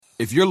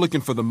If you're looking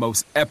for the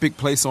most epic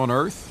place on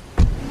Earth,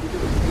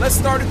 let's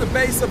start at the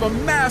base of a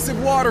massive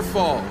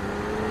waterfall.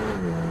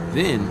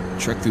 Then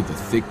trek through the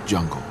thick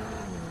jungle.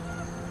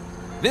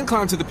 Then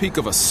climb to the peak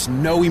of a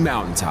snowy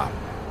mountaintop.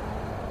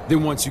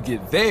 Then once you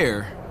get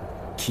there,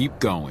 keep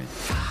going.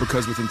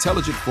 Because with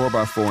intelligent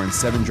 4x4 and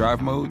 7 drive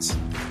modes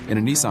and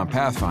a Nissan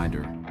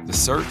Pathfinder, the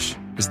search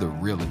is the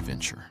real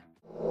adventure.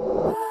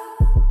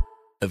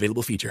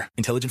 Available feature.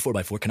 Intelligent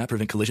 4x4 cannot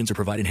prevent collisions or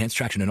provide enhanced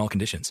traction in all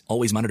conditions.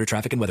 Always monitor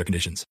traffic and weather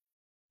conditions.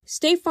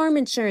 State Farm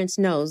Insurance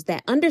knows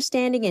that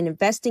understanding and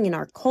investing in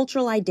our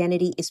cultural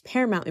identity is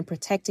paramount in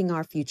protecting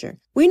our future.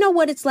 We know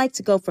what it's like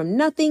to go from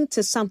nothing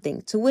to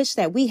something, to wish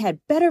that we had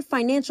better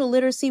financial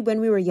literacy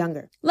when we were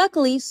younger.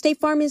 Luckily,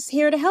 State Farm is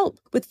here to help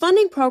with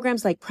funding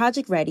programs like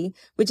Project Ready,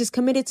 which is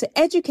committed to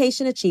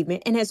education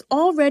achievement and has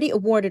already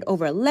awarded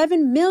over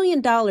 $11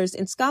 million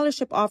in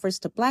scholarship offers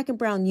to Black and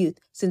Brown youth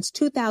since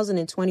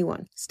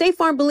 2021. State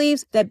Farm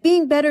believes that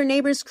being better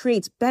neighbors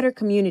creates better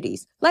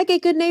communities. Like a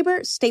good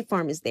neighbor, State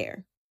Farm is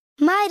there.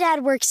 My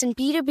dad works in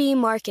B2B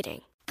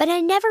marketing, but I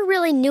never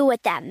really knew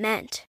what that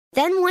meant.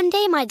 Then one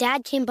day my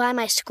dad came by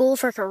my school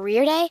for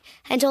career day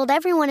and told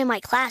everyone in my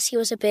class he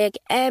was a big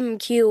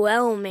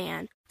MQL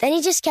man. Then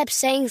he just kept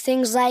saying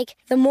things like,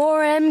 the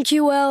more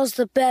MQLs,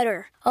 the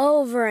better,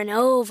 over and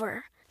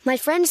over. My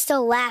friends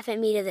still laugh at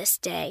me to this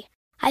day.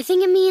 I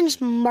think it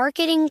means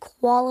marketing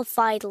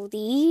qualified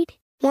lead.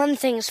 One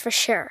thing's for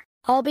sure,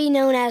 I'll be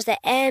known as the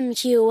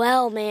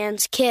MQL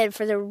man's kid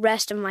for the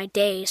rest of my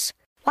days.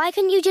 Why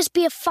couldn't you just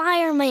be a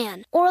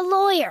fireman or a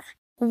lawyer?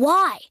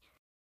 Why?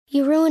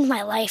 You ruined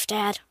my life,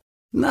 Dad.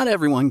 Not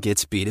everyone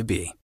gets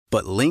B2B,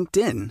 but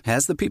LinkedIn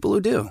has the people who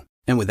do.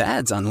 And with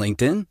ads on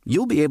LinkedIn,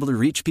 you'll be able to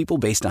reach people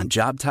based on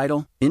job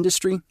title,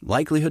 industry,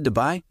 likelihood to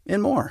buy,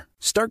 and more.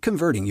 Start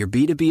converting your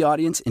B2B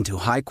audience into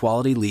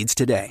high-quality leads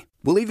today.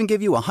 We'll even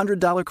give you a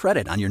 $100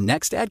 credit on your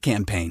next ad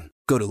campaign.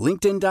 Go to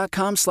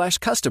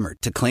linkedin.com/customer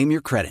to claim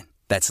your credit.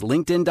 That's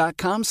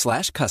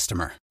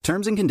linkedin.com/customer.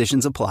 Terms and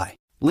conditions apply.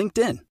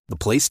 LinkedIn, the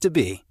place to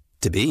be,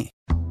 to be.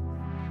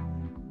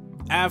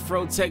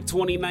 Afrotech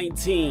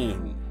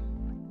 2019,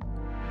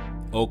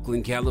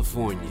 Oakland,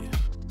 California.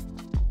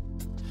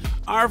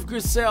 Arv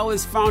Grisel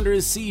is founder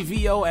and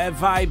CVO at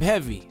Vibe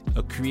Heavy,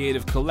 a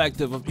creative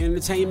collective of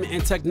entertainment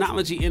and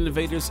technology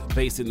innovators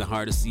based in the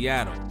heart of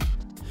Seattle.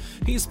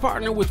 He's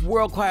partnered with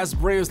world-class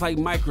brands like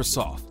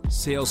Microsoft,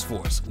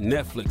 Salesforce,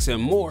 Netflix,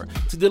 and more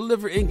to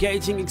deliver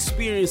engaging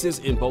experiences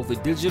in both the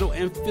digital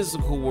and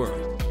physical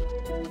world.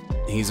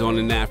 He's on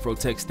an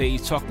Afrotech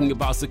stage talking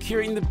about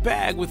securing the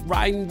bag with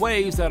riding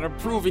waves that are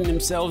proving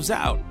themselves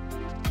out,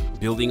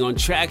 building on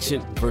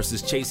traction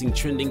versus chasing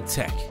trending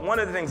tech. One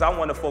of the things I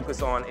want to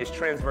focus on is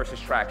trends versus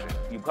traction.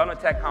 You come to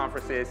tech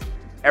conferences,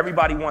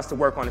 everybody wants to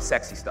work on the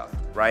sexy stuff,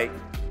 right?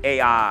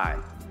 AI,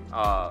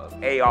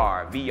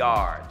 AR,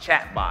 VR,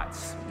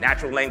 chatbots,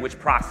 natural language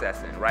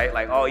processing, right?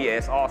 Like, oh yeah,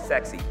 it's all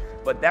sexy.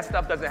 But that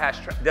stuff doesn't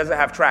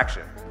have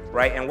traction,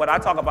 right? And when I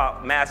talk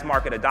about mass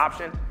market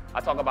adoption, I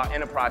talk about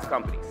enterprise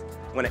companies.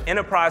 When an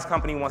enterprise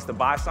company wants to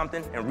buy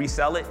something and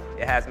resell it,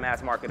 it has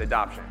mass market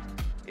adoption.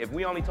 If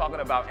we only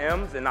talking about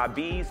M's and not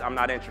B's, I'm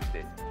not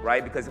interested,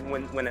 right? Because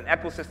when an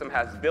ecosystem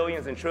has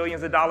billions and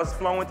trillions of dollars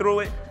flowing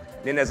through it,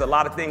 then there's a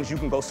lot of things you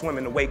can go swim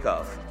in the wake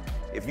of.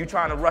 If you're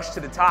trying to rush to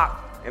the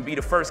top and be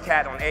the first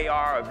cat on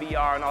AR or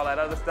VR and all that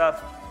other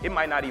stuff, it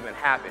might not even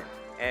happen.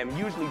 And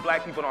usually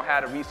black people don't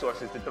have the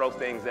resources to throw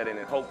things at it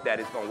and hope that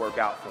it's gonna work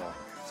out for them.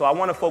 So I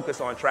wanna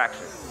focus on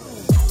traction.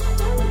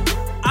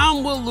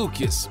 I'm Will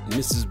Lucas,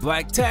 Mrs.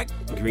 Black Tech,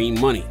 Green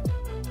Money.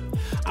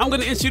 I'm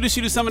going to introduce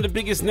you to some of the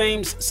biggest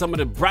names, some of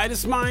the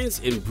brightest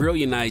minds, and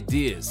brilliant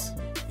ideas.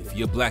 If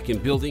you're black in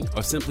building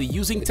or simply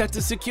using tech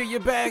to secure your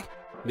bag,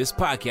 this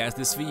podcast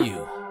is for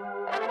you.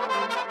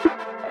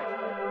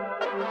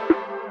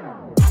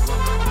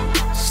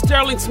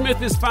 Sterling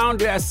Smith is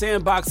founder at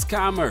Sandbox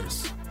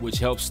Commerce, which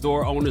helps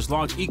store owners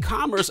launch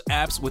e-commerce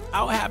apps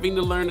without having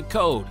to learn the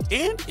code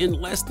and in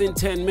less than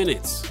 10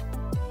 minutes.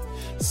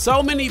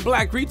 So many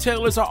black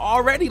retailers are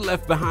already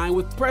left behind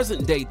with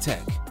present-day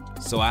tech.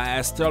 So I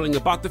asked Sterling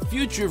about the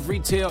future of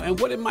retail and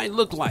what it might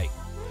look like,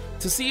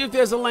 to see if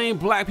there's a lane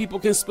black people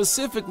can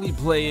specifically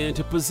play in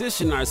to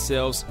position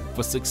ourselves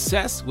for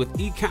success with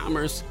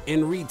e-commerce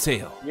and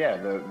retail. Yeah,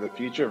 the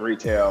future of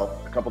retail,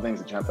 a couple things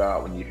that jump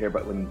out when you hear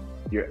about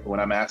when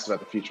I'm asked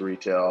about the future of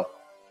retail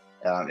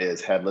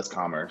is headless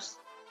commerce.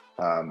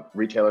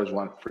 Retailers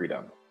want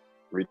freedom.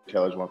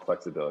 Retailers want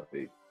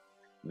flexibility.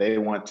 They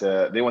want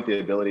the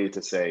ability to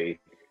say,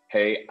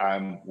 hey,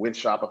 I'm with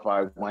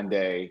Shopify one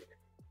day,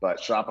 but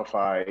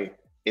Shopify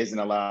isn't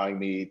allowing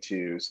me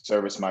to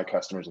service my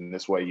customers in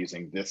this way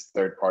using this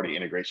third-party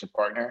integration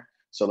partner.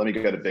 So let me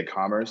go to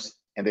BigCommerce,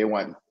 and they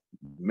want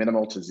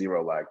minimal to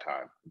zero lag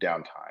time,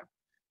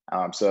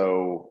 downtime.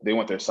 So they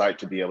want their site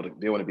to be able to,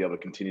 they want to be able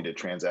to continue to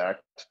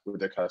transact with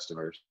their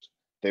customers.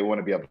 They want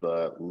to be able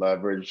to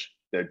leverage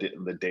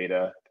the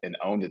data and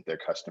own their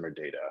customer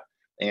data.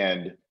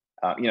 And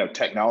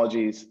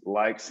technologies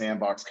like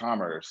Sandbox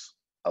Commerce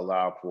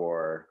allow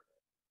for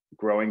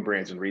growing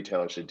brands and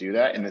retailers to do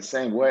that in the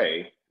same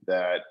way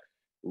that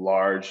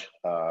large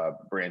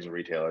brands and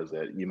retailers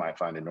that you might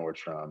find in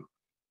Nordstrom,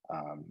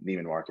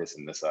 Neiman Marcus,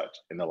 and the such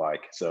and the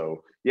like.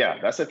 So yeah,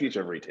 that's the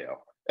future of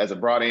retail. As a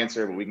broad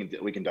answer, but we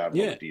can dive a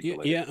little deeper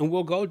later. Yeah, and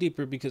we'll go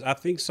deeper because I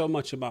think so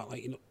much about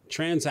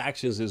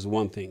transactions is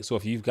one thing. So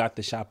if you've got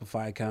the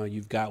Shopify account,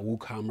 you've got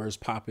WooCommerce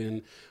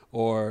popping,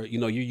 or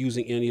you're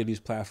using any of these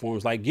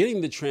platforms, like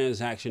getting the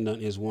transaction done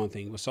is one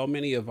thing. But so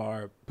many of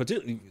our,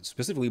 particularly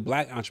specifically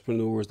Black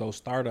entrepreneurs, those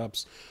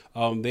startups,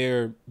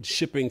 they're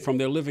shipping from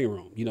their living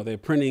room. They're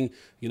printing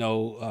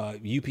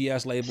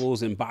UPS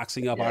labels and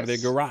boxing up out of their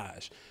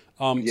garage.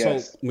 So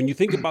when you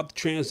think about the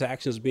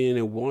transactions being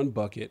in one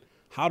bucket,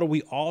 how do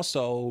we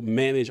also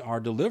manage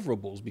our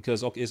deliverables?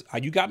 Because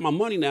you got my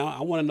money now.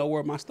 I want to know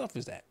where my stuff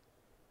is at.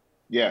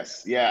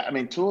 Yes, yeah. I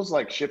mean, tools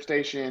like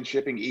ShipStation,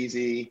 Shipping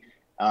Easy,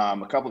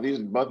 a couple of these,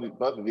 both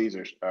of these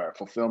are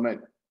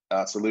fulfillment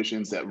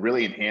solutions that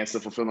really enhance the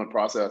fulfillment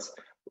process,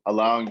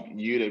 allowing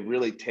you to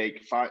really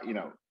take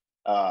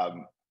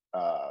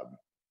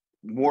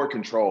more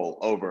control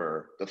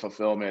over the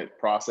fulfillment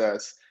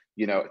process.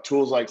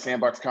 Tools like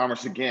Sandbox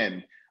Commerce,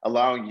 again,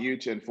 allowing you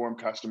to inform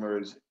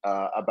customers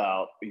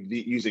about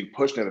using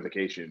push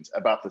notifications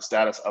about the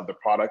status of the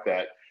product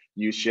that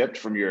you shipped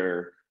from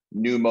your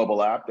new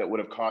mobile app that would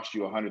have cost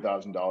you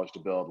 $100,000 to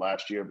build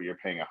last year, but you're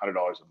paying $100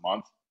 a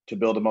month to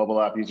build a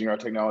mobile app using our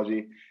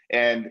technology.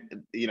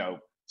 And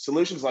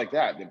solutions like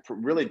that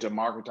really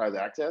democratize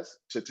access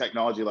to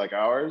technology like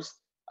ours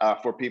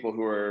for people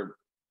who are,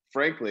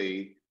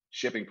 frankly,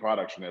 shipping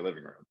products from their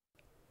living room.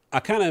 I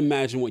kind of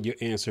imagine what your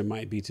answer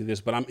might be to this,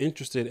 but I'm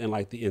interested in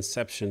the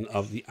inception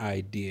of the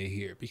idea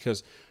here,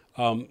 because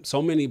so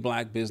many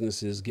Black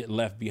businesses get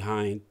left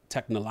behind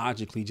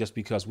technologically just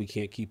because we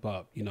can't keep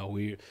up.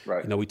 We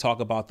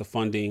talk about the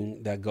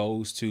funding that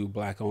goes to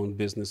Black-owned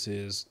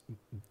businesses,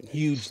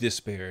 huge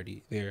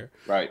disparity there.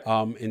 Right.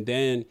 And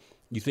then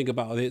you think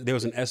about there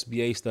was an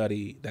SBA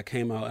study that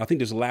came out. I think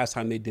the last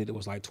time they did it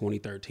was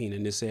 2013,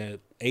 and it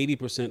said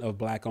 80% of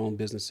Black-owned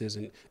businesses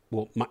and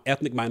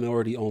ethnic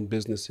minority-owned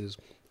businesses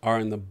are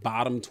in the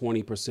bottom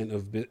 20%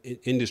 of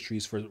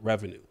industries for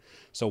revenue.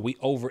 So we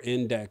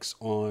over-index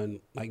on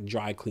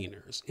dry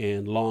cleaners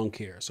and lawn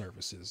care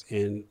services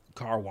and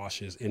car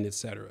washes and et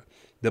cetera.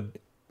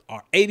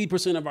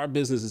 80% of our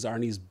businesses are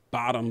in these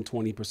bottom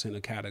 20%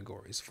 of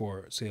categories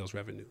for sales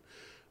revenue.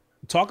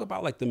 Talk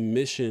about the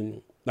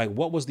mission,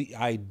 what was the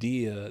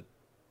idea?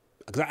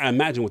 Because I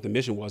imagine what the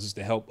mission was is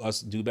to help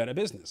us do better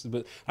business.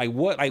 But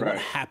what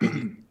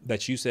happened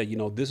that you said,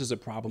 this is a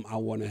problem I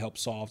want to help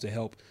solve, to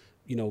help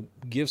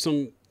give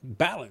some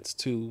balance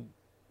to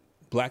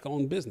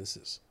Black-owned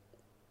businesses?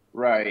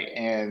 Right,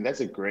 and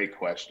that's a great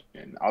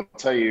question. I'll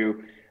tell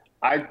you,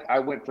 I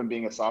went from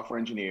being a software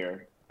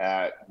engineer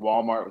at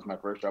Walmart, was my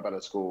first job out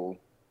of school.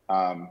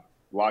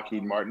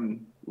 Lockheed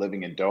Martin,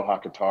 living in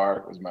Doha,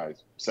 Qatar, was my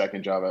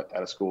second job out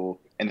of school,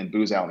 and then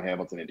Booz Allen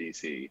Hamilton in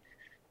DC.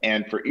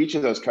 And for each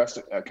of those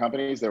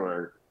companies, there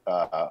were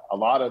a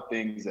lot of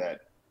things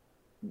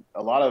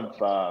a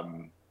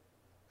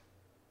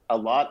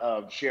lot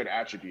of shared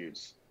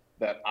attributes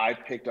that I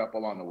picked up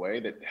along the way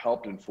that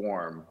helped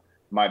inform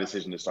my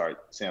decision to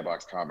start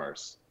Sandbox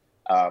Commerce.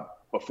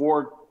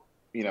 Before,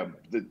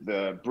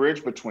 the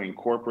bridge between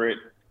corporate,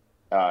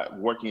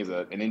 working as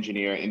an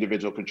engineer,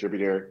 individual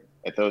contributor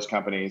at those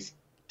companies,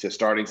 to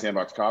starting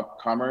Sandbox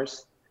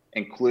Commerce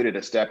included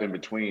a step in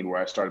between where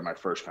I started my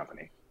first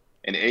company,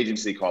 an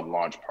agency called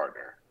Launch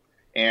Partner.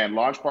 And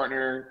Launch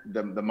Partner,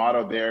 the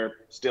motto there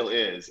still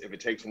is, if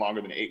it takes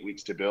longer than 8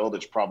 weeks to build,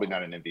 it's probably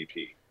not an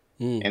MVP.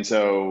 And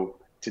so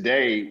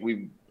today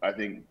we've, I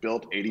think,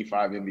 built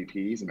 85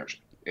 MVPs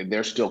and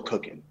they're still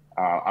cooking.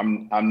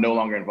 I'm no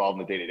longer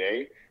involved in the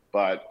day-to-day,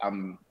 but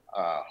I'm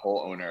a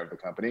whole owner of the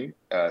company.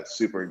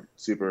 Super,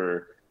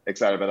 super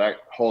excited about that.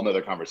 Whole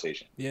nother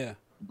conversation. Yeah.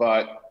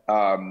 But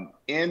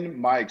in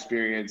my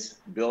experience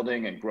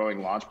building and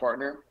growing Launch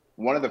Partner,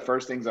 one of the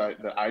first things that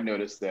I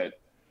noticed that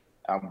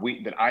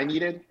I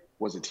needed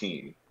was a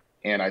team.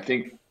 And I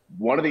think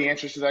one of the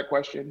answers to that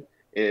question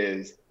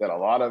is that a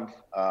lot of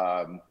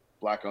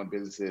Black-owned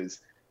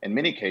businesses, in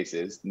many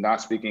cases, I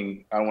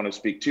don't want to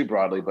speak too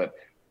broadly, but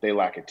they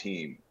lack a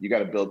team. You got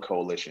to build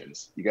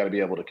coalitions. You got to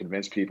be able to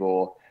convince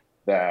people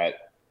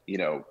that you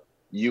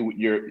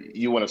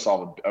want to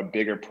solve a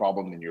bigger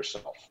problem than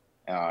yourself.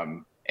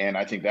 And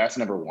I think that's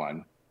number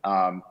one.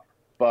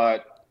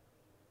 But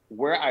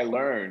where I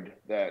learned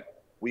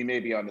that we may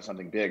be onto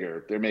something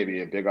bigger, there may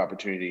be a big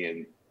opportunity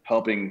in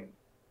helping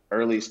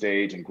early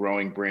stage and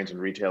growing brands and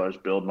retailers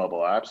build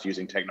mobile apps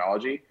using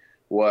technology,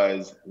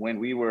 was when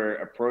we were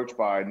approached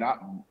by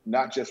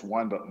not just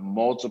one, but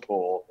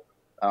multiple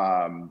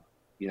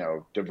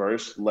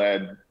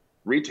diverse-led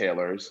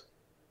retailers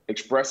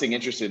expressing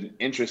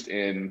interest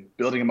in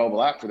building a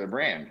mobile app for their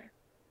brand.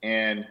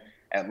 And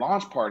at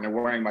Launch Partner,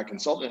 wearing my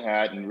consultant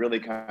hat and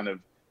really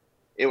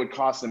it would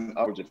cost them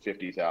upwards of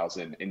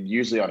 $50,000 and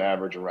usually on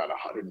average around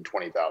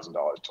 $120,000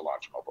 to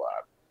launch a mobile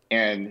app.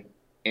 And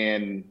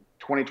in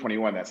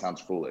 2021, that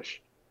sounds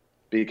foolish,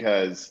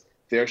 because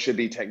there should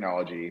be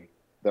technology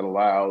that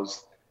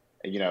allows,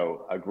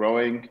 a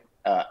growing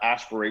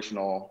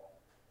aspirational,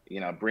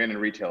 brand and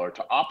retailer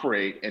to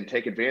operate and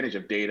take advantage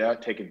of data,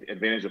 take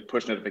advantage of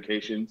push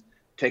notifications,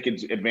 take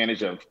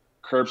advantage of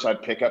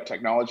curbside pickup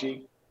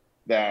technology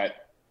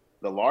that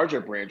the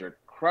larger brands are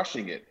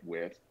crushing it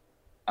with,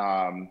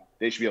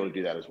 they should be able to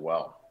do that as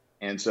well.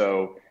 And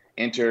so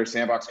enter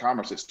Sandbox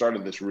Commerce. It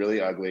started this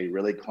really ugly,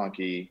 really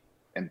clunky,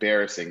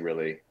 embarrassing,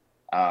 really,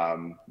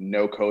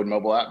 no code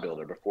mobile app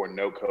builder. Before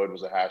no code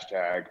was a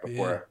hashtag,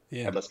 before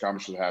headless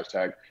commerce was a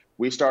hashtag.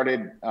 We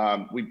started,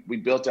 we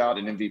built out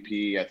an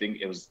MVP. I think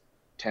it was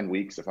 10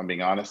 weeks, if I'm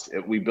being honest.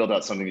 We built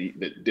out something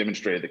that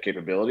demonstrated the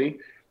capability.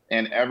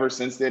 And ever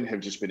since then have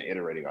just been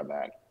iterating on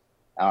that.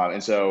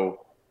 And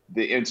so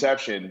the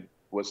inception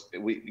was,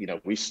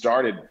 we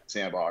started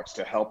Sandbox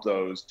to help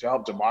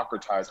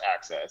democratize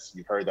access.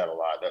 You've heard that a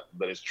lot,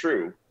 but it's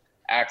true.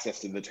 Access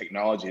to the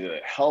technology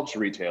that helps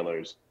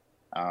retailers,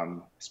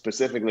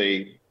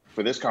 specifically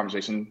for this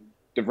conversation,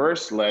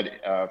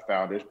 diverse-led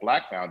founders,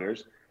 Black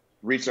founders,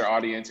 reach their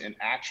audience and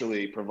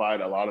actually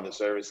provide a lot of the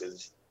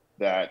services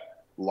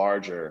that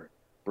larger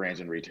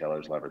brands and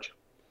retailers leverage.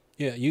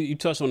 Yeah, you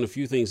touched on a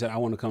few things that I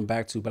want to come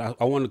back to, but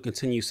I want to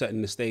continue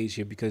setting the stage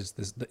here because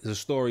the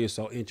story is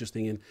so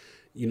interesting. And,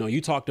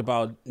 you talked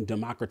about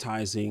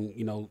democratizing,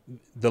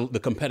 the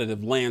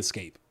competitive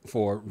landscape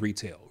for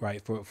retail,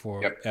 right?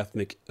 For Yep.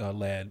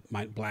 ethnic-led,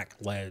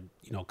 Black-led,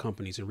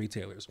 companies and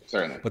retailers.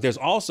 Certainly. But there's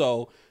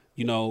also,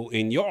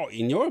 in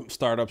your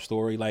startup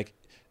story, like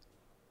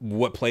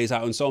what plays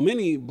out in so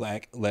many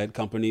Black-led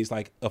companies,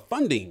 like a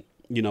funding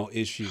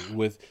issue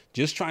with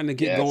just trying to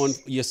get going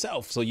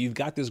yourself. So you've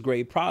got this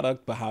great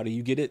product, but how do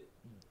you get it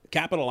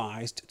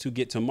capitalized to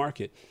get to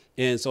market?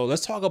 And so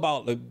let's talk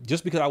about,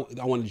 just because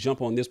I want to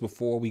jump on this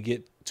before we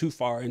get too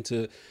far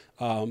into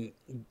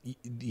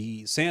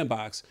the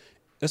Sandbox,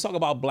 let's talk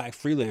about Black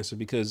Freelancer,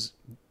 because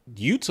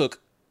you took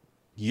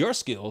your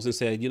skills and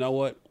said, you know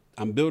what,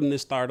 I'm building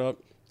this startup.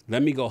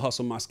 Let me go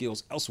hustle my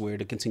skills elsewhere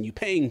to continue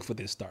paying for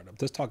this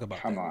startup. Let's talk about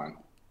that. Come on.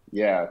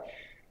 Yeah.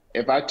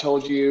 If I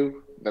told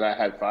you that I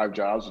had 5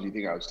 jobs, do you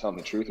think I was telling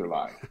the truth or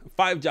lying?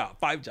 5 job.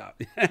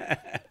 And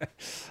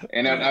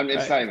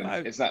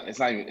it's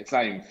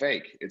not even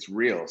fake. It's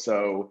real.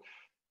 So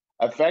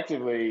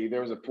effectively, there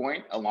was a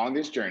point along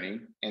this journey,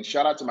 and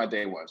shout out to my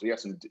day ones. We have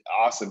some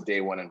awesome day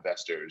one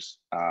investors.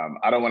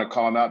 I don't want to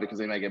call them out because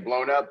they may get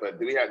blown up, but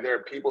there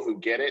are people who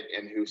get it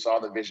and who saw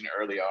the vision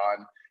early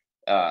on.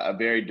 A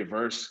very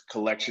diverse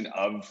collection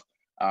of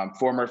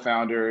former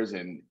founders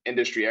and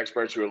industry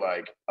experts who are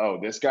like, oh,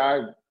 this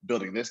guy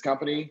building this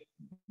company,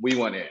 we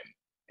want in.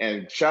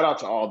 And shout out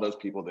to all those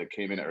people that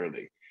came in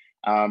early.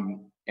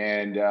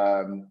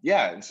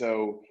 And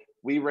so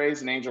we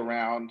raised an angel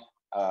round,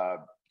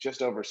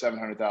 just over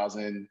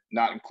 700,000,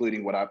 not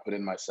including what I put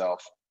in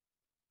myself.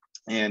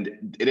 And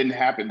it didn't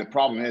happen. The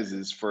problem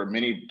is for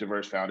many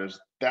diverse founders,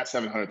 that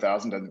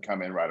 700,000 doesn't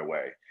come in right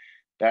away.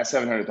 That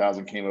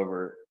 700,000 came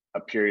over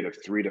a period of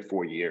 3 to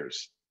 4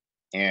 years.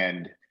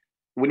 And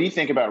when you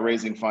think about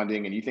raising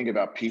funding and you think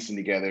about piecing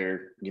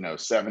together,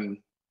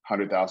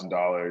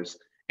 $700,000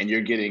 and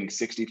you're getting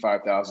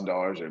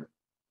 $65,000 or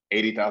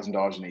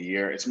 $80,000 in a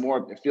year, it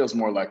feels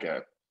more like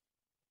a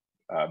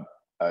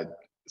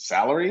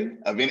salary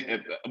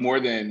more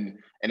than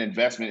an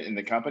investment in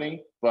the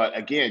company. But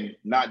again,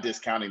 not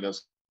discounting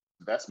those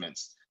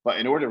investments. But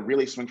in order to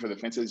really swing for the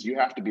fences, you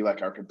have to be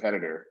like our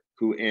competitor,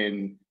 who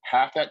in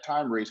half that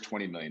time raised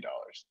 $20 million.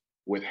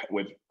 With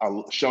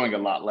showing a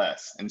lot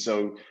less. And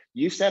so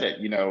you said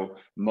it,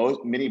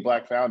 many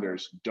Black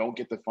founders don't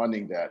get the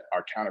funding that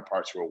our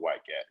counterparts who are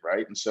white get,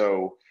 right? And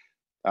so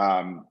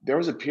there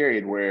was a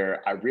period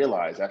where I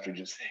realized after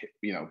just,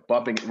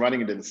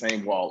 running into the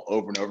same wall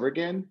over and over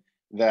again,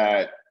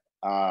 that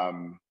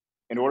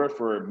in order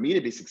for me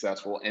to be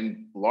successful,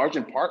 and large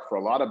in part for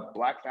a lot of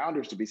Black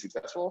founders to be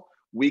successful,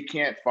 we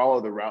can't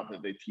follow the route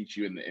that they teach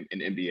you in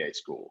MBA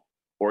school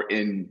or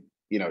in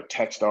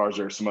Techstars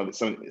or some of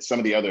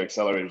the other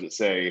accelerators that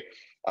say,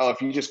 oh,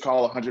 if you just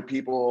call 100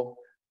 people,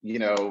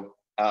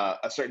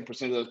 a certain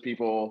percent of those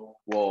people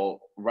will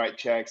write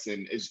checks,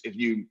 and if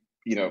you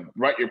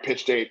write your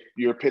pitch deck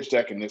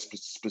in this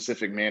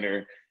specific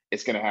manner,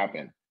 it's going to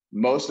happen.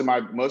 Most of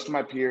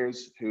my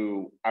peers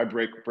who I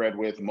break bread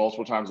with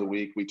multiple times a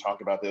week, we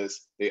talk about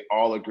this. They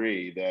all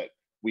agree that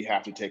we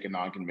have to take a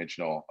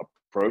non-conventional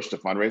approach to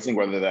fundraising,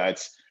 whether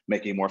that's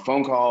making more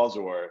phone calls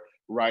or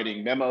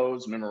writing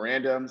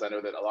memorandums. I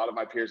know that a lot of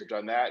my peers have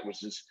done that,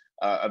 which is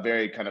a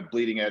very kind of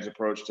bleeding edge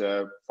approach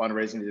to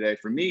fundraising today.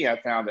 For me, I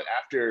found that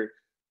after,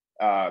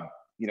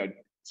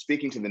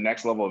 speaking to the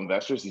next level of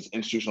investors, these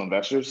institutional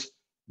investors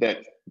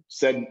that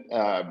said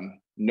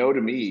no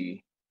to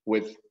me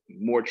with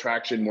more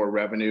traction, more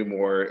revenue,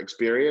 more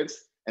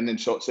experience, and then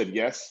said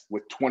yes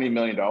with $20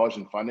 million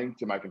in funding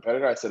to my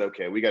competitor, I said,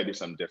 okay, we got to do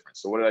something different.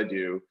 So what did I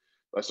do?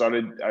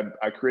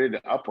 I created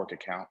an Upwork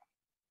account,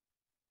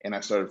 and I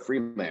started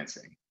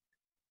freelancing.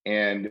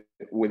 And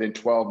within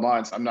 12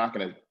 months, I'm not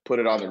going to put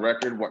it on the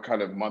record what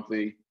kind of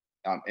monthly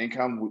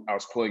income I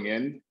was pulling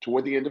in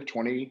toward the end of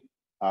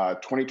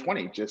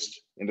 2020,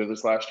 just into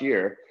this last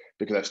year,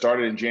 because I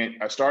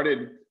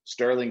started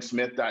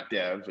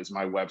sterlingsmith.dev is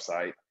my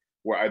website,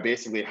 where I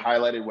basically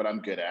highlighted what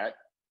I'm good at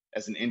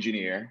as an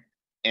engineer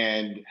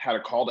and had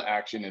a call to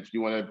action. If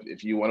you want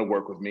to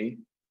work with me,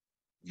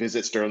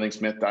 visit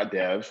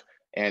sterlingsmith.dev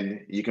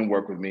and you can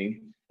work with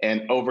me.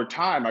 And over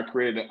time, I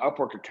created an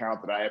Upwork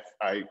account that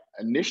I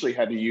initially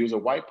had to use a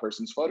white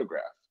person's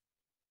photograph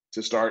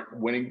to start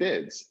winning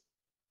bids.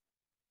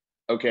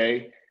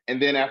 Okay.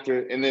 And then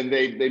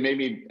they made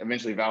me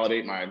eventually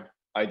validate my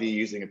ID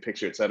using a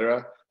picture, et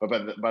cetera.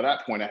 But by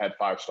that point, I had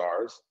 5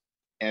 stars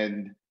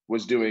and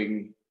was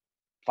doing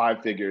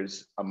 5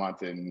 figures a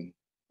month in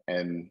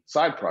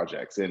side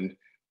projects. And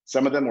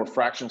some of them were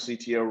fractional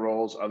CTO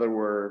roles,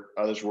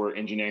 others were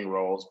engineering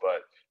roles.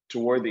 But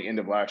toward the end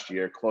of last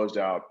year, closed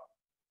out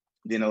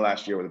the end of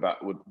last year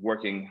with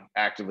working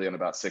actively on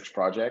about 6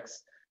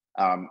 projects,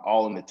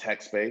 all in the tech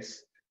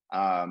space,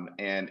 and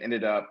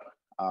ended up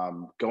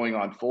going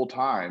on full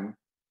time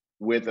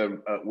with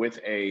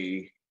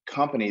a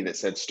company that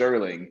said,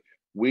 Sterling,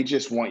 we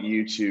just want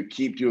you to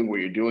keep doing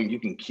what you're doing. You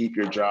can keep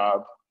your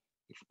job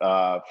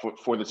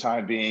for the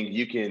time being.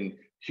 You can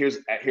here's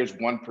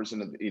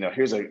 1% of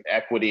here's an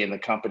equity in the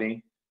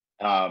company,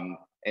 and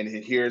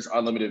here's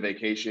unlimited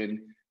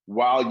vacation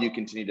while you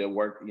continue to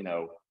work.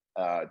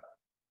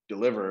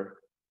 Deliver,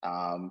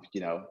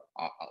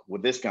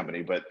 with this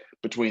company. But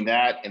between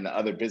that and the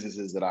other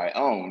businesses that I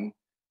own,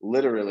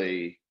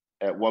 literally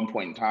at one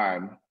point in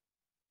time,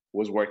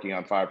 was working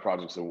on 5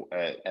 projects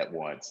at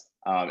once.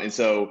 And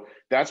so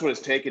that's what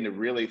it's taken to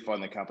really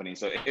fund the company.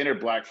 So enter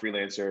Black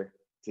Freelancer,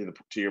 to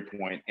your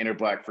point, enter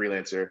Black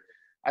Freelancer.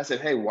 I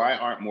said, hey, why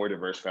aren't more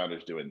diverse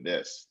founders doing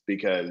this?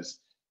 Because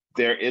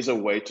there is a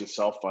way to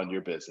self-fund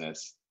your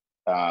business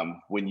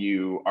when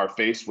you are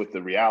faced with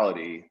the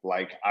reality,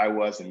 like I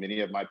was and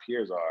many of my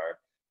peers are,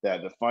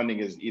 that the funding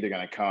is either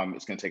going to come,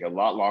 it's going to take a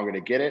lot longer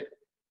to get it,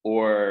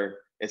 or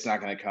it's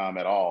not going to come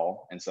at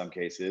all in some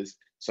cases.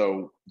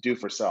 So do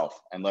for self,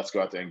 and let's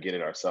go out there and get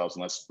it ourselves,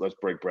 and let's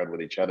break bread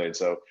with each other. And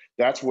so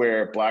that's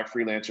where Black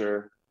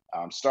Freelancer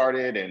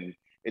started, and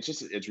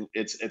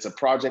it's a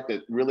project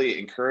that really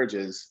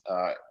encourages,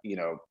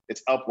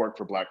 it's Upwork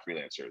for Black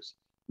freelancers.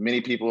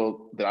 Many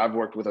people that I've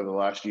worked with over the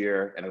last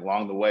year and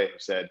along the way have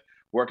said,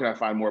 where can I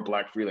find more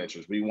Black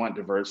freelancers? We want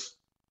diverse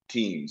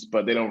teams,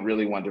 but they don't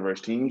really want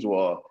diverse teams.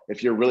 Well,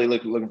 if you're really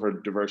looking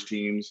for diverse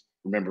teams,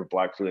 remember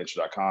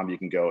blackfreelancer.com. You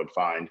can go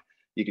and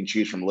you can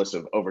choose from a list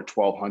of over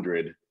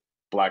 1,200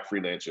 Black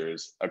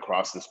freelancers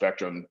across the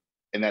spectrum.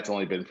 And that's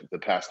only been for the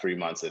past 3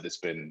 months that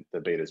the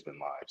beta's been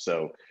live.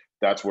 So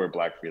that's where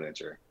Black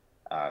Freelancer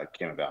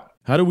came about.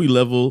 How do we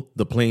level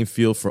the playing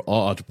field for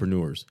all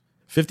entrepreneurs?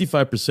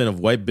 55% of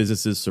white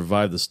businesses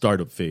survive the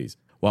startup phase,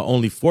 while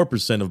only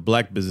 4% of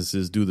Black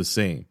businesses do the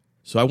same.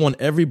 So I want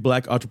every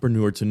Black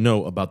entrepreneur to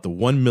know about the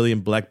 1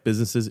 Million Black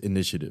Businesses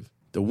Initiative.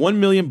 The 1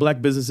 Million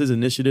Black Businesses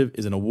Initiative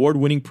is an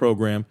award-winning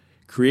program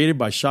created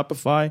by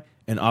Shopify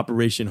and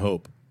Operation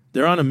Hope.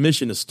 They're on a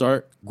mission to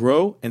start,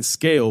 grow, and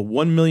scale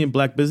 1 million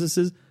Black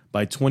businesses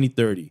by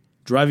 2030,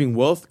 driving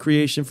wealth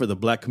creation for the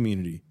Black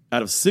community.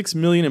 Out of 6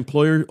 million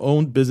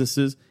employer-owned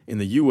businesses in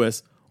the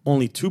U.S.,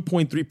 only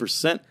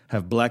 2.3%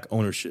 have Black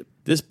ownership.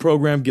 This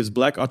program gives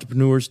Black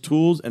entrepreneurs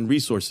tools and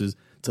resources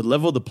to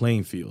level the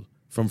playing field,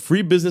 from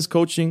free business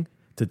coaching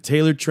to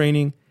tailored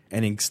training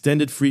and an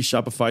extended free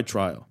Shopify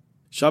trial.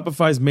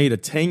 Shopify's made a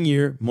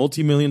 10-year,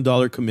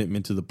 multi-million-dollar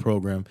commitment to the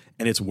program,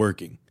 and it's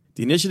working.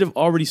 The initiative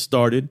already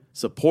started,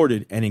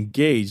 supported, and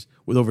engaged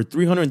with over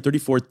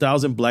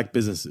 334,000 Black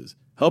businesses,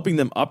 helping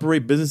them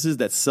operate businesses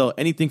that sell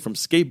anything from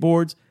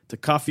skateboards to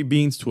coffee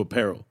beans to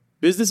apparel.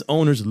 Business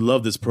owners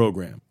love this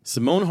program.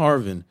 Simone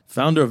Harvin,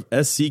 founder of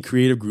SC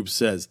Creative Group,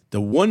 says, the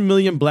 1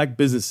 Million Black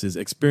Businesses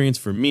experience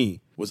for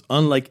me was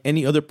unlike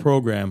any other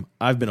program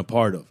I've been a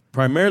part of,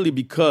 primarily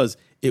because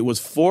it was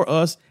for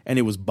us and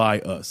it was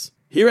by us.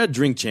 Here at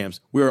Drink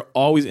Champs, we are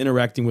always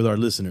interacting with our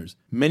listeners,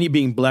 many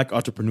being Black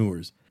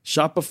entrepreneurs.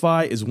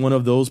 Shopify is one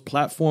of those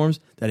platforms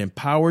that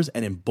empowers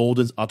and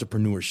emboldens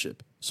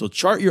entrepreneurship. So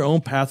chart your own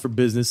path for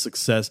business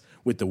success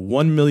with the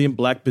 1 Million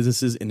Black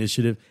Businesses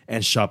Initiative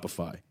and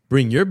Shopify.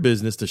 Bring your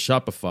business to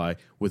Shopify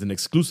with an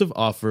exclusive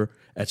offer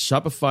at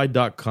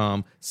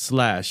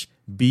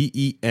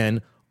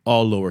shopify.com/BEN,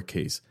 all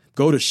lowercase.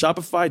 Go to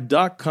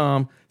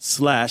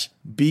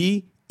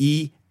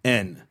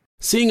shopify.com/BEN.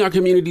 Seeing our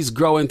communities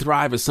grow and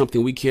thrive is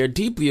something we care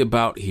deeply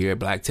about here at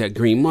Black Tech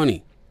Green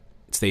Money.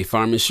 State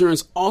Farm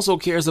Insurance also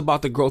cares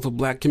about the growth of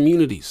Black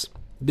communities.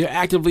 They're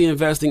actively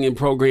investing in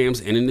programs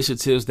and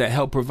initiatives that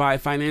help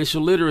provide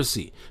financial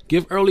literacy,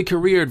 give early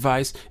career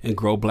advice, and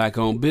grow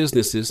Black-owned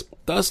businesses,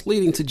 thus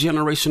leading to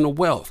generational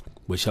wealth,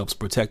 which helps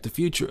protect the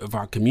future of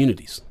our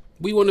communities.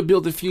 We want to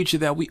build a future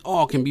that we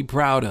all can be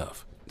proud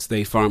of.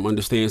 State Farm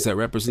understands that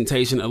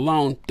representation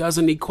alone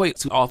doesn't equate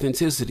to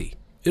authenticity.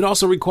 It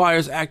also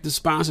requires active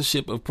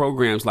sponsorship of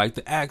programs like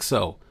the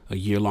AXO, a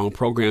year-long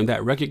program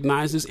that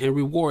recognizes and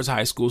rewards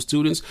high school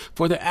students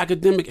for their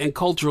academic and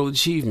cultural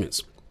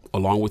achievements.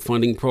 along with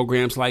funding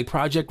programs like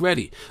Project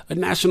Ready, a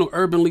National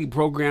Urban League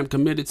program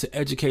committed to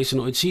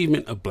educational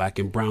achievement of Black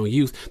and brown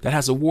youth that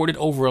has awarded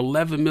over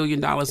 $11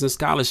 million in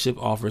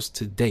scholarship offers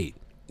to date.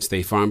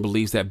 State Farm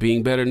believes that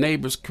being better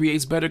neighbors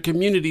creates better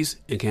communities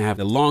and can have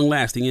a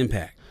long-lasting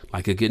impact.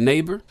 Like a good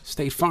neighbor,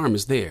 State Farm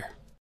is there.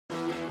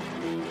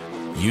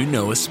 You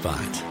know a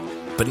spot,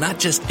 but not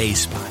just a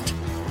spot,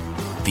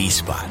 the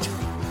spot.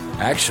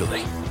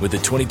 Actually, with the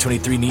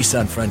 2023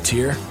 Nissan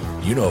Frontier,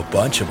 you know a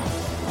bunch of them.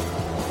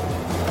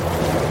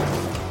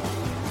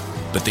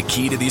 But the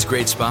key to these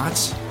great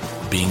spots?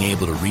 Being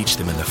able to reach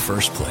them in the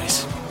first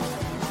place.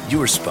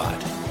 Your spot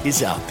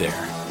is out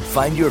there.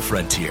 Find your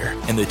Frontier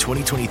in the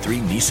 2023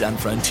 Nissan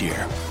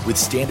Frontier with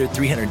standard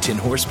 310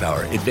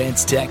 horsepower,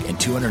 advanced tech, and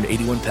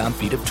 281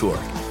 pound-feet of torque.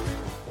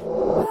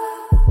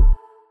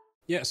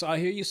 Yeah, so I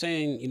hear you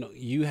saying,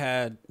 you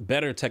had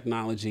better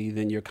technology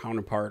than your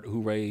counterpart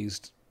who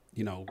raised,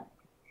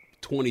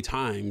 20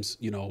 times,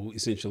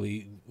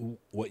 essentially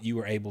what you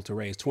were able to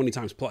raise, 20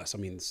 times plus. I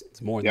mean,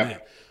 it's more than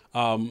that.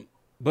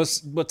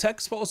 But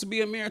tech's supposed to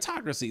be a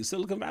meritocracy.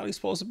 Silicon Valley's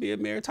supposed to be a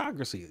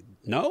meritocracy.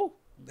 No?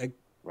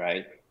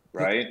 Right.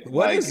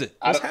 What is it?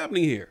 What's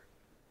happening here?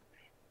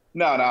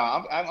 No,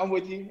 I'm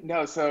with you.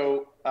 No,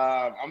 so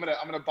I'm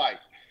gonna bite.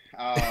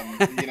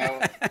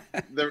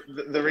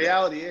 The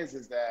reality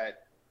is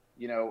that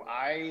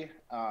I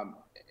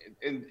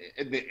in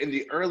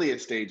the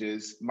earliest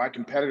stages, my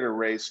competitor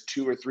raised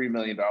 $2 or $3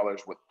 million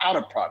without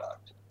a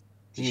product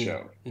to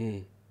show.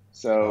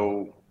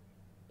 So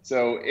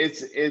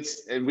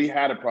it's and we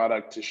had a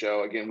product to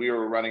show. Again, we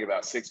were running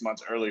about 6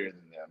 months earlier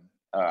than them.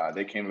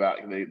 They came about.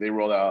 They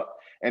rolled out.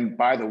 And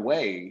by the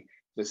way,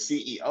 the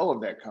CEO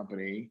of that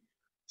company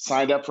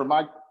signed up for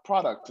my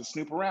product to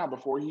snoop around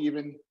before he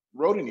even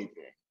wrote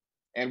anything.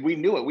 And we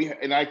knew it.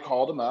 And I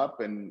called him up,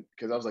 and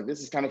because I was like, this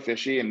is kind of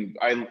fishy. And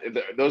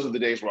those are the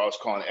days where I was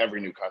calling every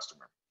new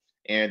customer.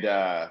 And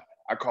I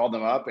called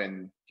him up,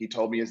 and he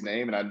told me his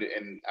name, and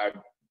I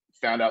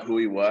found out who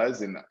he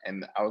was, and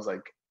I was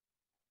like,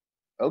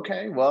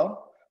 okay,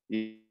 well,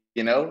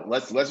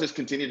 let's just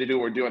continue to do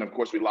what we're doing. Of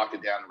course, we locked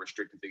it down and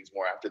restricted things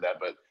more after that.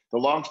 But the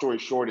long story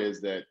short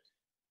is that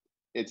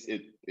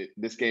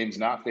this game's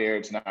not fair.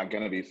 It's not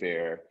going to be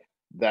fair.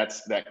 That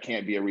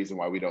can't be a reason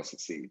why we don't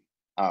succeed.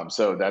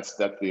 So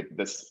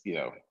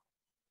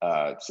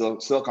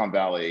Silicon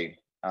Valley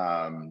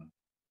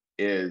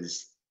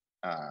is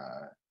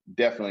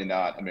definitely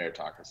not a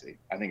meritocracy.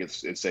 I think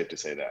it's safe to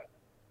say that.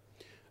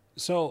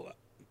 So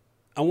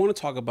I want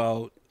to talk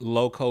about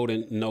low code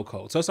and no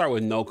code. So let's start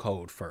with no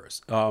code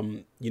first.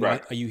 Right.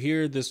 You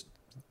hear this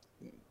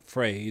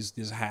phrase,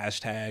 this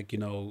hashtag,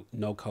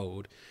 no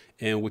code,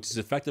 and which is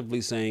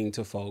effectively saying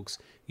to folks,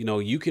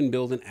 you can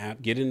build an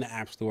app, get in the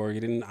App Store,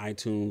 get in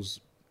iTunes,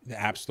 the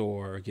App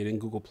Store, get in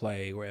Google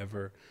Play,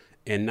 wherever,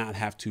 and not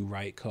have to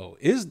write code.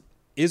 Is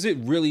it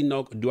really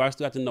do I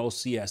still have to know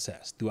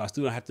CSS? Do I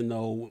still have to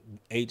know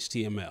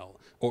HTML?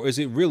 Or is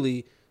it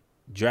really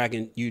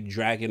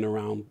dragging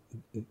around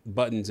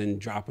buttons and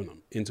dropping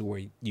them into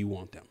where you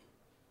want them?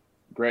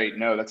 Great.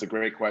 No, that's a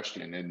great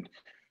question. And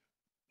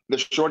the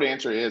short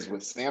answer is,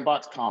 with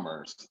Sandbox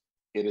Commerce,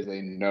 it is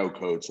a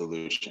no-code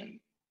solution.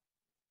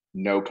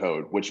 No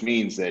code, which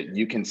means that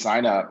you can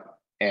sign up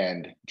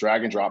and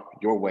drag and drop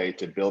your way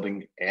to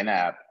building an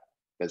app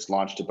that's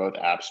launched to both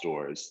app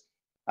stores.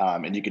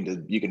 And you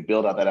can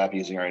build out that app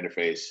using our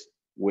interface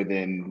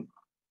within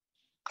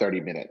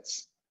 30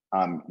 minutes.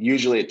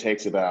 Usually it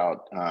takes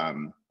about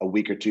a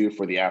week or two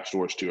for the app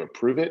stores to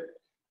approve it,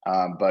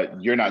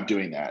 but you're not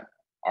doing that.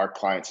 Our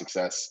client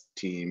success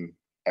team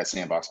at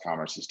Sandbox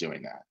Commerce is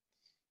doing that.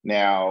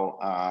 Now,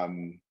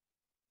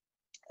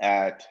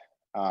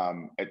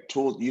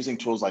 using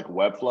tools like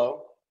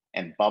Webflow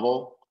and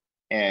Bubble,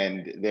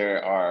 and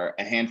there are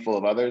a handful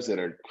of others that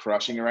are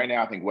crushing it right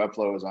now. I think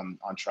Webflow is on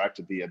track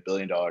to be $1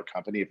 billion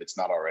company if it's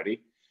not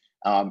already.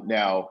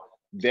 Now,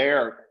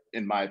 they're,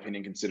 in my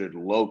opinion, considered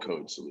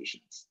low-code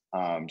solutions.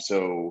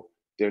 So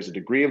there's a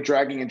degree of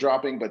dragging and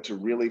dropping, but to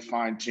really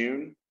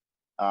fine-tune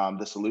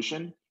the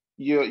solution,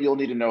 you'll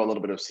need to know a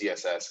little bit of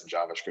CSS and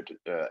JavaScript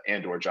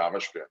and/or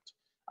JavaScript.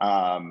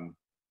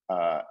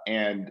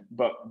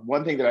 But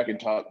one thing that I can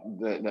talk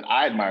that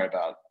I admire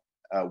about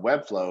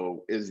Webflow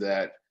is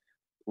that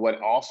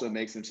what also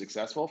makes them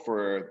successful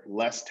for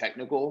less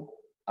technical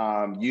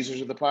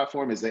users of the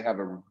platform is they have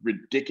a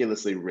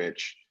ridiculously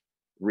rich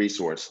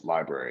resource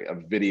library of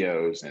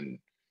videos, and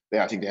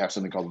I think they have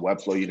something called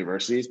Webflow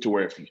Universities, to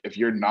where if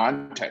you're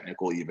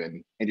non-technical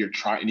even, and you're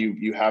trying,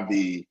 you have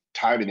the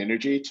time and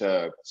energy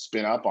to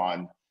spin up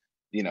on,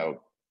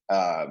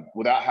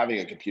 without having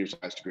a computer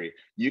science degree,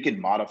 you can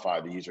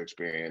modify the user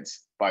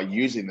experience by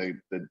using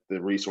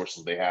the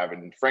resources they have.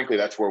 And frankly,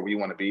 that's where we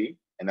want to be,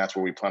 and that's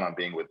where we plan on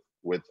being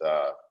with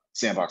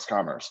Sandbox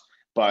Commerce.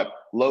 But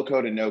low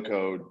code and no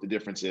code, the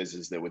difference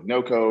is that with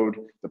no code,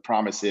 the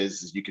promise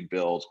is you can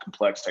build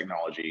complex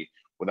technology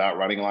without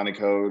writing a line of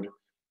code.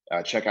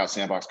 Check out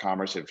Sandbox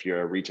Commerce if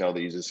you're a retailer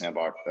that uses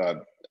Sandbox,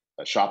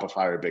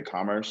 Shopify or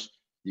BigCommerce.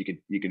 You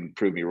can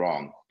prove me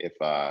wrong if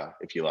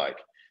you like.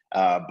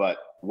 But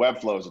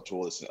Webflow is a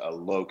tool, it's a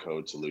low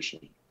code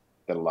solution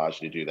that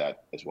allows you to do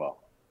that as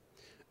well.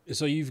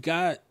 So you've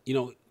got,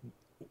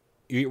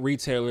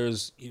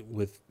 retailers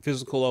with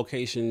physical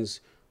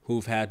locations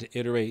who've had to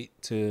iterate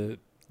to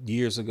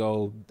years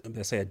ago,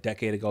 let's say a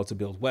decade ago, to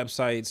build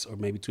websites, or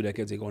maybe 2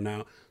 decades ago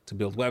now to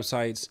build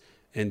websites.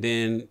 And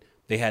then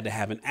they had to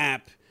have an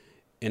app.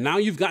 And now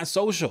you've got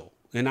social.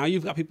 And now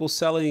you've got people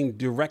selling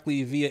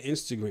directly via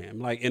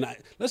Instagram.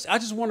 I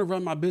just want to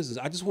run my business.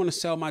 I just want to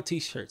sell my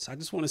T-shirts. I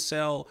just want to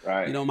sell,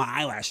 my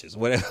eyelashes,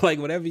 whatever,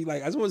 whatever you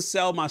like. I just want to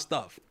sell my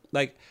stuff.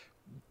 Like,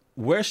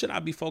 where should I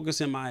be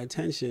focusing my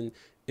attention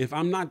if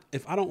I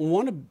don't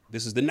want to?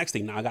 This is the next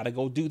thing. Now I got to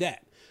go do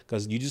that,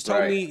 because you just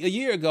told me a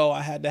year ago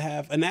I had to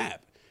have an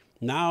app.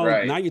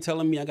 Now you're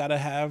telling me I got to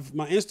have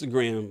my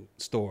Instagram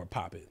store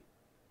popping.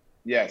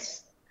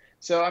 Yes.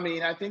 So,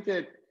 I think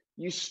that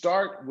you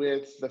start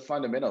with the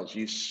fundamentals.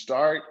 You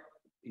start,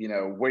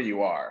 where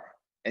you are,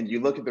 and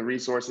you look at the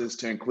resources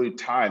to include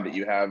time that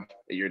you have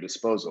at your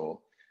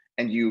disposal,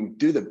 and you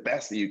do the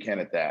best that you can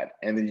at that.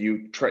 And then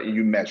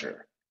you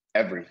measure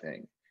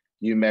everything.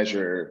 You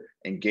measure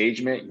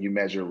engagement, you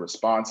measure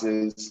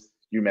responses,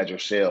 you measure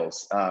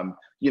sales.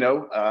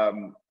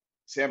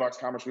 Sandbox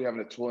Commerce, we have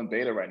a tool in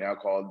beta right now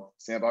called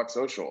Sandbox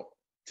Social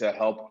to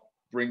help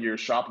bring your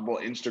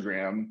shoppable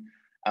Instagram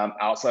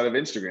outside of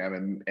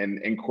Instagram and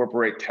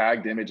incorporate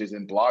tagged images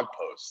in blog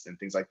posts and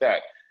things like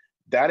that.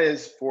 That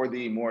is for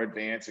the more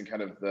advanced and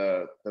kind of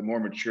the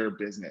more mature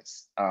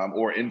business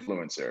or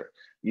influencer.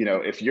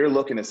 If you're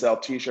looking to sell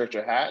T-shirts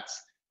or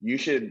hats,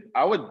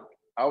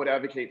 I would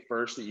advocate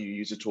first that you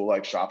use a tool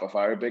like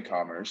Shopify or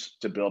BigCommerce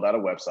to build out a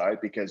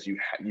website, because you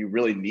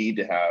really need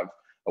to have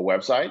a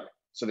website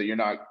so that you're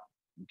not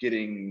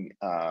getting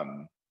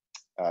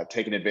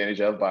taken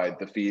advantage of by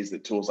the fees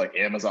that tools like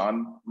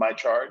Amazon might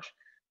charge.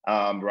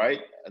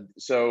 Right?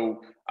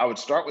 So I would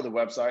start with a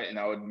website, and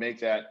I would make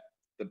that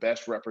the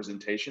best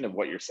representation of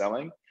what you're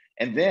selling.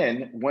 And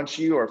then once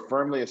you are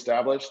firmly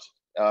established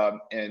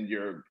and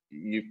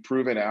you've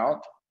proven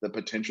out the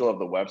potential of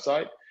the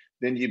website,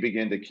 then you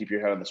begin to keep your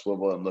head on the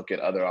swivel and look at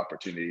other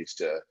opportunities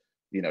to,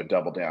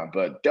 double down.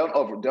 But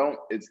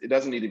it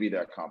doesn't need to be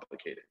that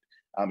complicated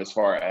as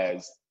far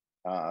as,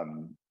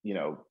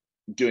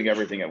 doing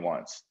everything at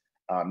once.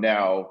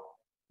 Now,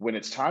 when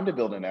it's time to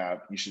build an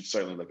app, you should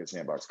certainly look at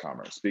Sandbox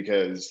Commerce,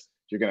 because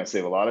you're going to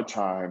save a lot of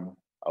time,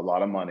 a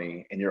lot of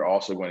money, and you're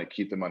also going to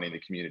keep the money in the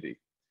community.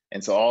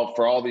 And so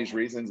for all these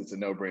reasons, it's a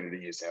no-brainer to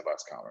use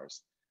Sandbox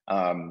Commerce.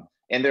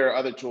 And there are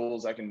other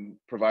tools. I can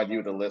provide you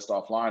with a list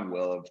offline,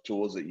 Will, of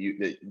tools that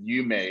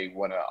you may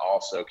want to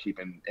also keep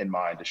in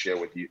mind to share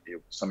with you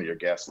some of your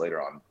guests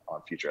later on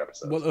future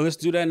episodes. Well, let's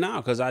do that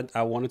now, because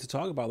I wanted to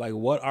talk about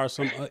what are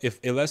some if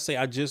let's say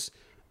I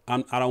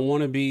don't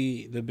want to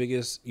be the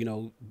biggest,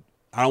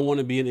 I don't want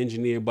to be an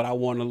engineer, but I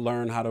want to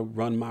learn how to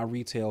run my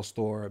retail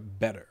store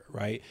better,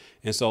 right?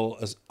 And so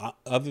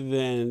other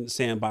than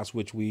Sandbox,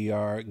 which we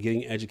are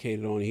getting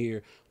educated on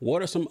here,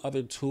 what are some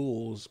other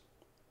tools,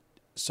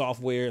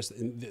 softwares,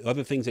 and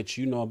other things that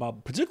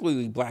about,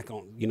 particularly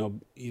Black-owned?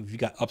 If you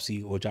got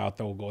Upsy, which I'll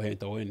go ahead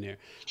and throw in there.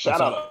 Shout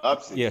out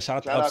Upsy. Yeah,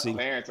 shout out to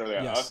Clarence over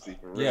there. Yes. Upsy,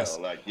 for real. Yes.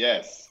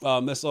 Yes.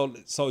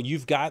 So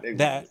you've got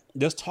that.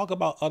 Let's talk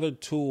about other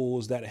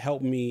tools that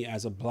help me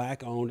as a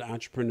Black-owned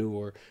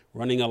entrepreneur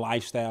running a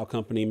lifestyle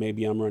company.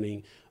 Maybe I'm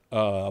running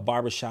a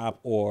barbershop,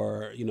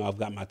 or I've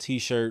got my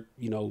T-shirt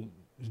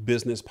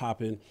business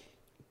popping.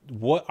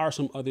 What are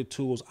some other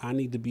tools I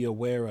need to be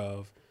aware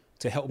of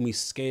to help me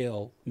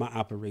scale my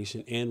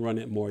operation and run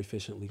it more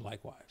efficiently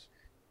likewise?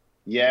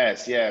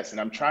 Yes.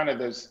 And I'm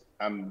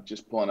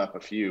just pulling up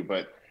a few,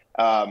 but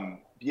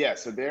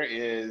so there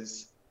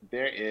is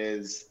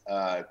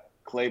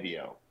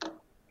Klaviyo.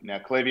 Now,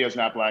 Klaviyo is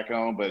not Black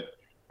owned, but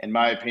in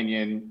my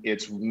opinion,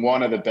 it's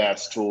one of the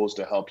best tools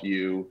to help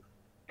you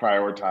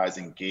prioritize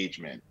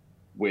engagement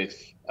with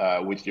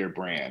your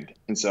brand.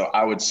 And so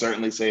I would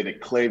certainly say that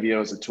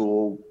Klaviyo is a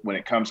tool when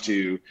it comes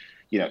to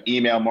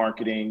email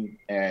marketing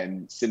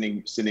and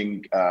sending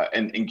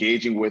and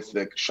engaging with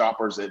the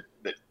shoppers that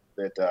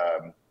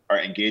are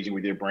engaging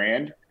with your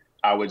brand.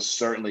 I would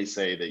certainly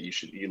say that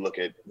you look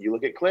at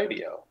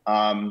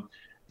Klaviyo.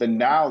 The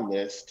Now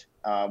List,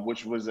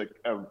 which was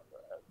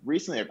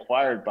recently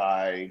acquired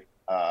by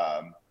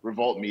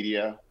Revolt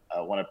Media,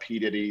 one of P.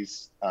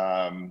 Diddy's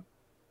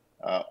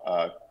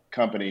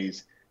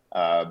companies.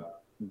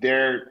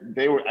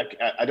 They were.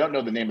 I don't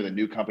know the name of the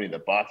new company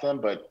that bought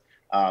them, but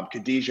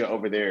Khadijah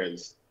over there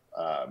is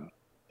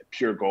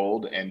pure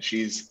gold, and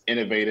she's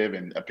innovative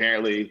and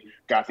apparently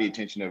got the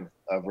attention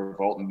of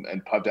Revolt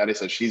and Puff Daddy.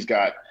 So she's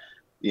got,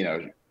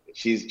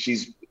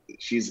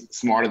 she's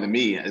smarter than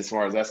me as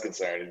far as that's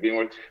concerned.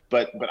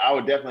 But I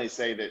would definitely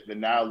say that the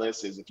Now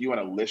List is, if you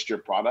want to list your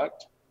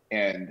product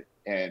and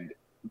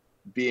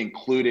be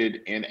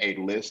included in a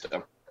list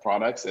of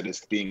products that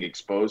is being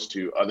exposed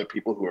to other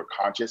people who are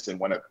conscious and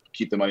want to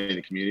keep the money in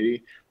the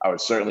community, I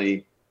would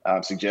certainly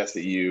suggest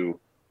that you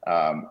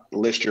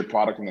list your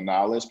product in the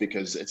Now List,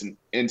 because it's an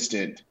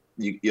instant,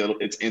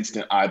 it's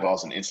instant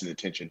eyeballs and instant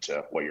attention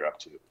to what you're up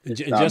to. And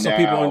just so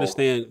people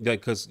understand, that,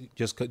 because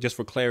just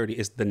for clarity,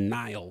 it's the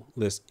Nile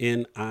list,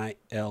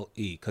 Nile,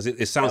 because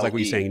it sounds like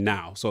what you're saying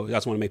now. So I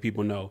just want to make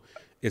people know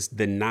it's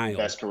the Nile.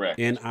 That's correct.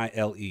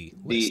 Nile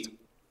list.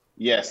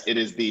 Yes, it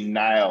is the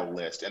Nile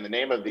list, and the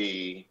name of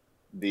the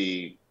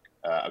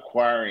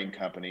acquiring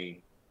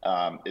company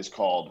is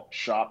called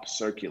Shop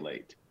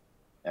Circulate.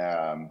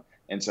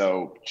 And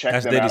so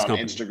check them out on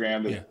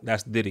Instagram. Yeah,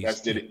 that's Diddy's. That's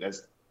Diddy.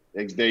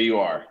 There you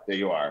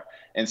are.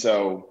 And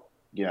so,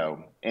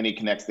 any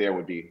connects there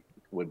would be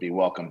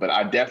welcome. But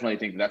I definitely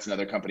think that's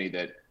another company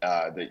that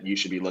you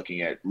should be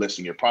looking at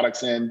listing your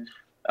products in.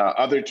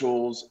 Other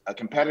tools, a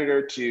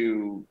competitor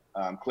to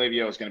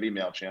Klaviyo is going to be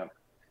MailChimp.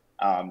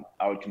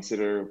 I would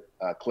consider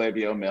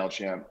Klaviyo,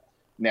 MailChimp.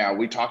 Now,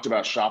 we talked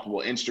about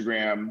shoppable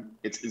Instagram.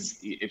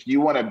 If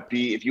you want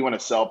to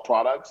sell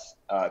products,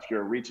 if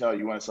you're a retailer,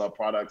 you want to sell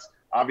products,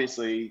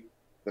 obviously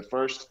the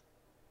first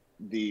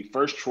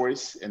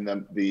choice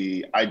and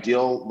the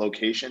ideal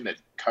location that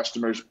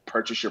customers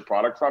purchase your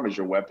product from is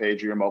your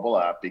webpage or your mobile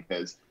app,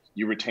 because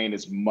you retain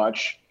as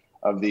much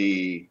of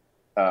the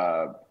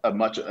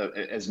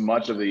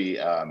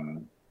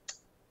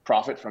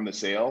profit from the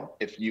sale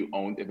if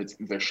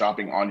they're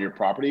shopping on your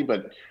property.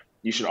 But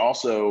you should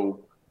also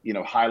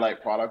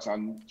highlight products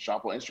on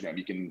shoppable Instagram.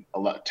 You can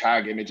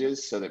tag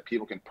images so that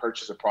people can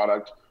purchase a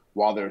product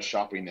while they're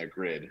shopping their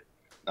grid.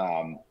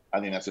 I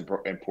think that's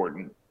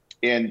important.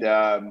 And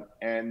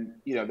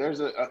there's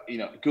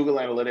Google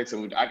Analytics,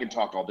 and I can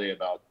talk all day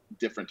about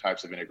different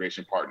types of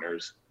integration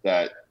partners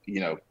that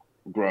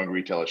growing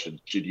retailers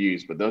should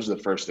use, but those are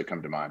the first that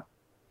come to mind.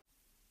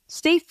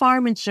 State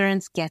Farm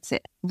Insurance gets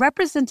it.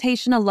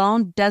 Representation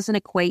alone doesn't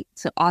equate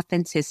to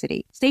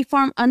authenticity. State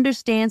Farm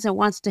understands and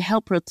wants to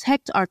help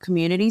protect our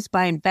communities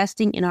by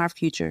investing in our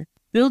future,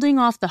 building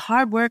off the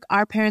hard work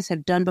our parents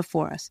have done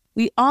before us.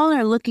 We all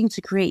are looking to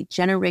create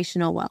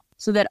generational wealth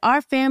so that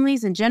our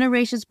families and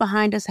generations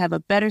behind us have a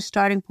better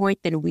starting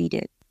point than we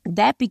did.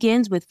 That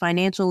begins with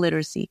financial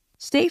literacy.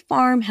 State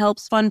Farm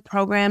helps fund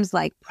programs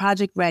like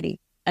Project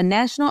Ready, a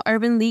National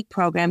Urban League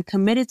program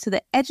committed to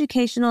the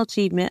educational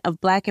achievement of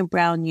Black and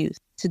Brown youth.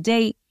 To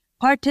date,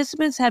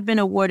 participants have been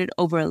awarded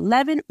over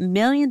 $11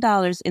 million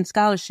in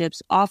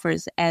scholarships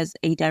offers as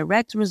a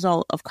direct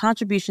result of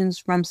contributions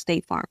from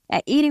State Farm.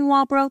 At Eating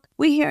While Broke,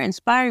 we hear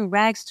inspiring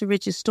rags to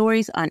riches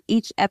stories on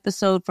each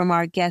episode from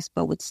our guests,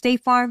 but with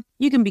State Farm,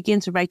 you can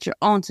begin to write your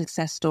own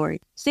success story.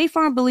 State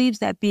Farm believes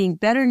that being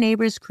better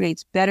neighbors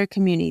creates better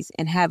communities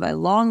and have a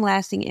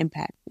long-lasting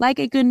impact. Like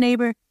a good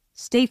neighbor,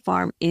 State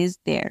Farm is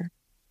there.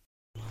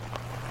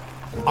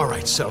 All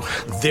right, so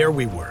there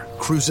we were,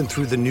 cruising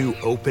through the new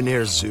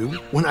open-air zoo,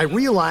 when I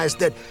realized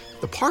that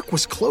the park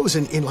was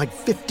closing in like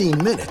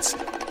 15 minutes.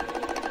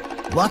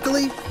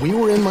 Luckily, we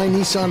were in my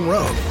Nissan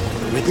Rogue.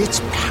 With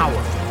its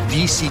powerful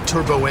VC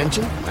turbo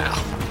engine,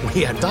 well,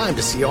 we had time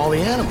to see all the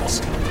animals.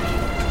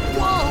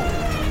 Whoa!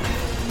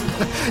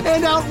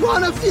 And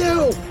outrun a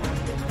few!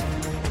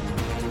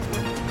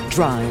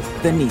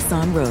 Drive the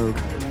Nissan Rogue.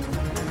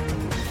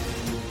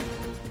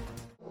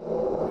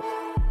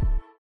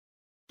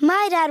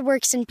 My dad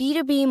works in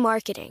B2B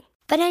marketing,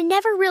 but I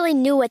never really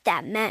knew what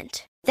that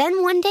meant.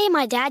 Then one day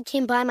my dad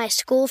came by my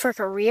school for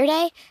career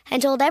day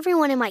and told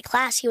everyone in my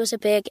class he was a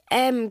big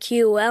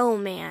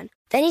MQL man.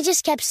 Then he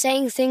just kept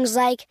saying things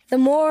like, the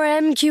more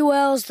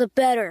MQLs, the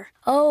better,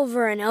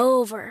 over and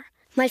over.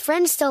 My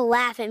friends still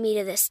laugh at me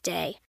to this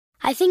day.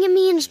 I think it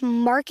means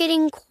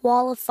marketing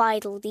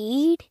qualified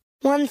lead.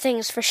 One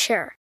thing's for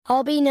sure,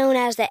 I'll be known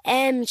as the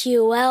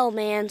MQL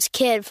man's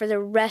kid for the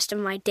rest of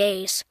my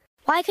days.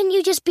 Why couldn't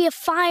you just be a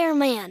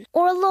fireman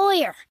or a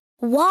lawyer?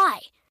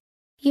 Why?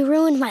 You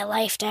ruined my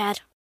life,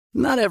 Dad.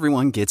 Not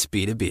everyone gets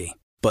B2B,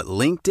 but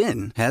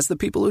LinkedIn has the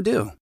people who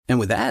do. And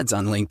with ads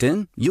on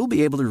LinkedIn, you'll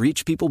be able to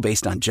reach people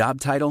based on job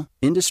title,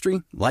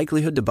 industry,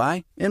 likelihood to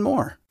buy, and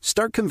more.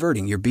 Start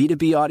converting your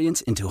B2B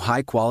audience into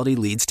high-quality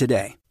leads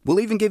today.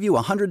 We'll even give you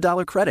a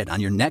 $100 credit on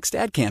your next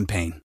ad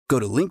campaign. Go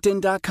to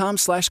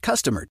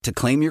linkedin.com/customer to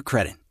claim your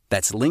credit.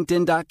 That's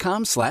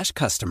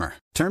linkedin.com/customer.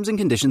 Terms and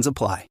conditions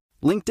apply.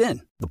 LinkedIn,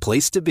 the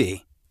place to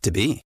be, to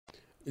be.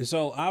 And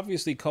so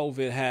obviously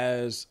COVID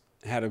has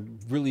had a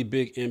really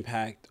big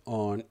impact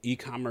on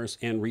e-commerce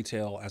and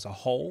retail as a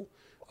whole.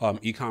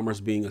 E-commerce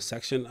being a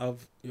section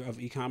of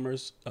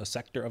e-commerce, a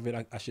sector of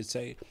it, I should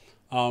say.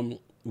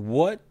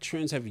 What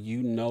trends have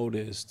you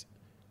noticed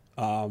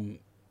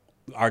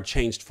are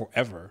changed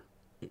forever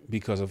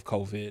because of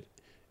COVID,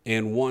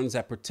 and ones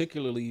that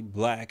particularly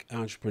Black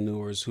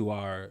entrepreneurs who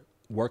are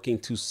working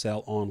to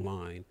sell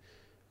online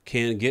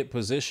can get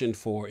positioned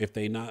for if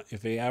they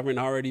haven't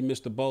already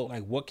missed the boat?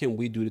 Like, what can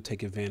we do to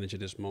take advantage of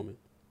this moment?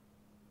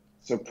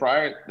 So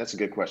that's a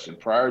good question.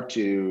 Prior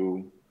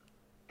to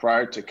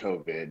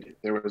COVID,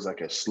 there was like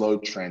a slow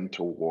trend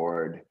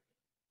toward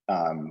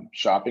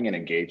shopping and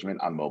engagement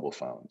on mobile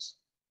phones.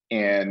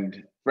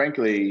 And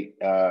frankly,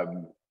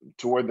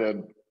 toward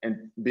the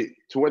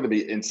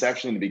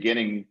inception, the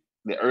beginning,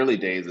 the early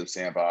days of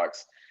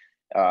Sandbox,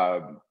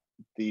 the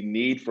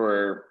need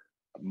for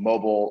a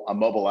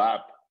mobile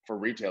app for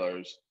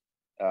retailers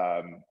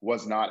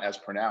was not as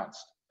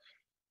pronounced.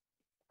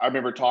 I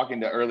remember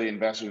talking to early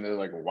investors, and they're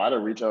like, well, why do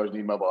retailers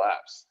need mobile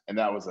apps? And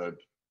that was a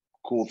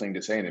cool thing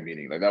to say in a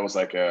meeting. Like that was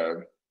like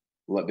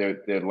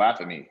they'd laugh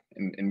at me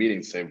in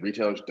meetings, say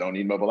retailers don't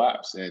need mobile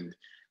apps. And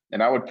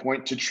I would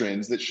point to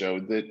trends that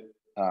showed that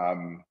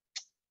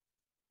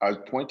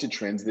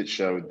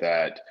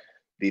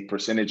the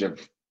percentage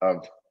of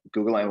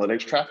Google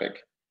Analytics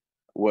traffic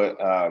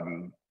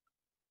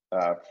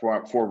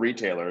for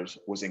retailers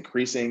was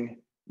increasing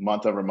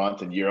month over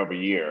month and year over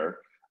year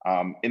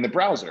in the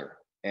browser.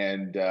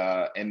 And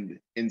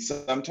in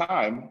some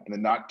time, in the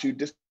not too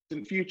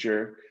distant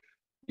future,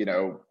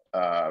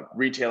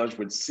 retailers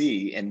would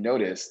see and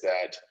notice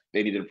that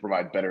they needed to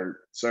provide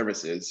better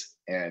services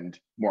and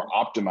more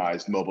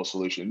optimized mobile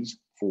solutions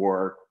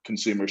for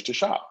consumers to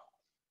shop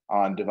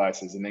on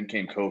devices. And then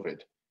came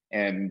COVID.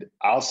 And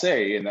I'll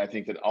say, and I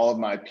think that all of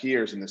my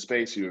peers in the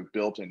space who have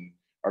built and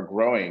are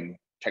growing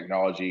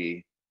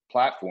technology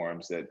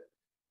platforms that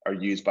are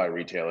used by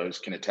retailers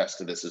can attest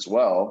to this as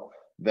well,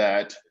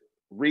 that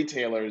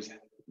retailers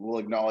will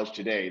acknowledge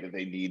today that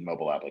they need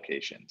mobile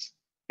applications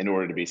in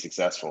order to be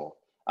successful.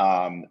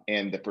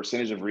 And the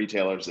percentage of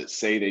retailers that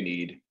say they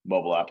need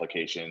mobile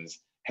applications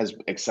has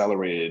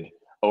accelerated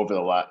over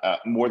the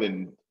more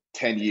than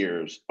 10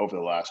 years over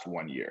the last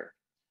 1 year.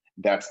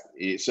 That's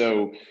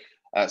so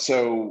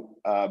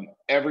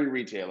every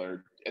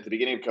retailer at the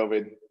beginning of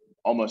COVID,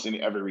 almost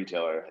every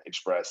retailer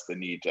expressed the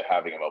need to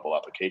having a mobile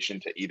application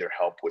to either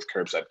help with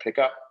curbside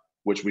pickup,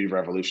 which we've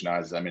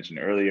revolutionized, as I mentioned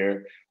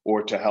earlier,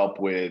 or to help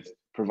with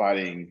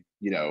providing,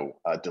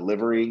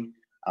 delivery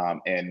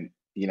and,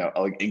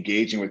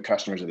 engaging with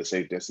customers at a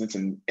safe distance.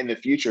 And in the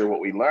future, what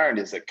we learned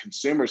is that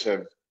consumers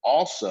have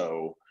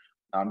also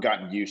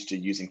gotten used to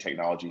using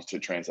technologies to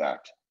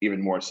transact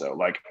even more so.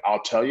 Like,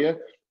 I'll tell you,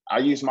 I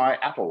use my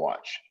Apple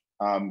Watch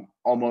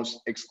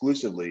almost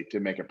exclusively to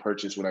make a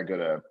purchase when I go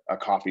to a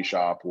coffee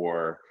shop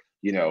or,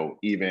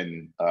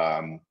 even,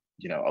 a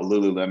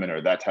Lululemon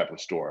or that type of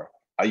store.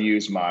 I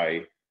use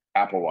my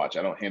Apple Watch.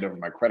 I don't hand over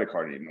my credit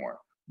card anymore.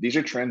 These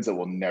are trends that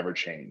will never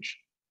change.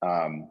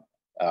 And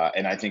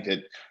I think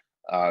that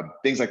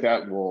things like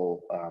that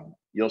will,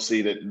 you'll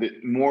see that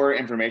more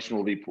information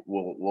will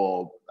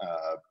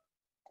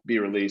be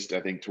released,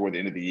 I think, toward the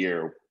end of the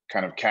year,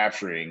 kind of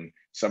capturing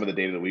some of the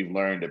data that we've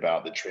learned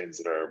about the trends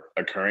that are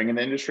occurring in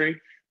the industry.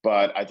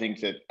 But I think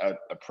that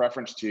a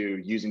preference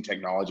to using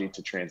technology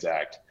to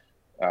transact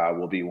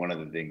will be one of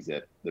the things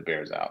that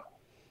bears out.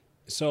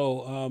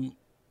 So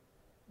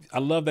I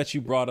love that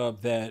you brought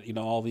up that,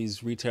 all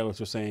these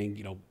retailers are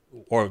saying,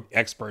 or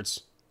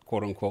experts,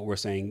 quote unquote, were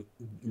saying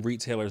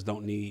retailers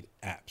don't need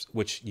apps,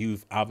 which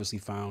you've obviously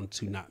found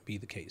to not be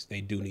the case.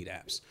 They do need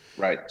apps.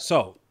 Right.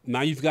 So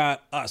now you've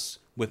got us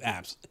with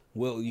apps.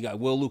 You got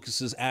Will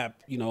Lucas's app,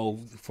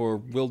 for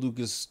Will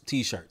Lucas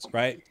t-shirts,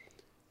 right?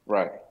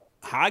 Right.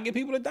 How I get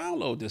people to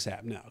download this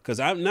app now? Because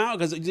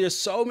there's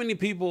so many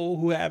people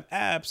who have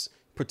apps,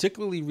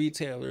 particularly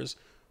retailers,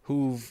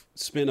 who've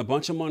spent a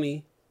bunch of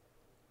money,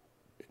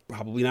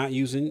 probably not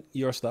using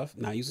your stuff,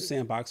 not using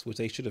Sandbox, which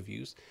they should have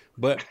used,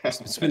 but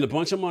spend a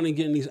bunch of money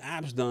getting these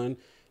apps done.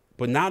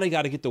 But now they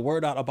got to get the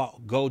word out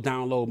about go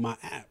download my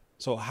app.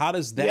 So how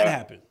does that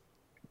happen?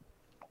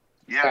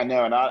 Yeah,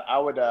 no, and I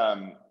would,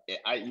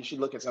 you should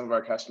look at some of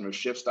our customers: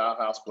 Shift Style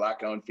House,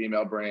 Black-owned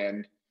female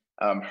brand,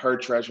 Her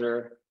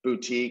Treasure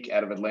boutique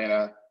out of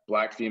Atlanta,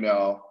 Black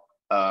female,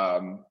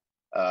 awesome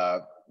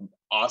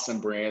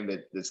brand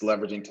that's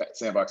leveraging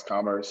Sandbox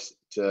Commerce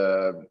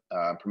to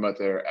promote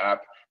their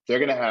app. They're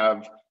going to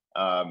have,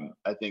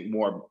 I think,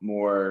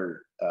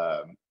 more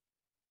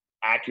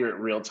accurate,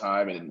 real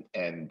time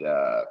and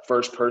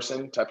first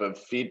person type of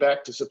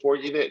feedback to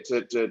support you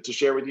to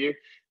share with you.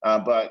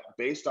 But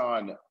based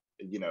on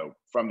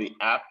from the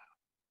app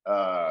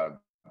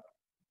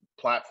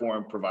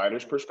platform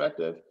provider's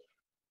perspective,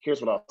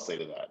 here's what I'll say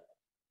to that.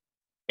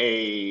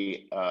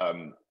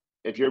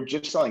 If you're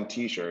just selling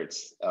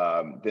t-shirts,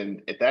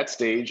 then at that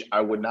stage,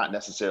 I would not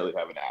necessarily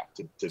have an app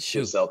to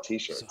sell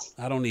t-shirts.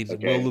 So I don't need the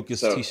Will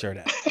Lucas t-shirt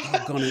app.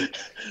 I'm gonna.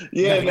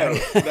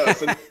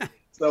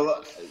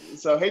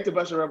 So hate to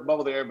bust your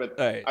bubble there, but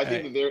I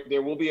think that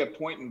there will be a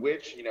point in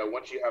which,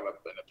 once you have an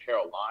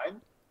apparel line,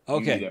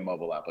 you need a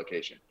mobile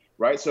application,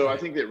 right? So I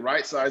think that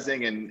right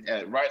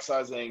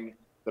sizing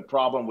the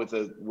problem with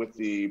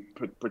the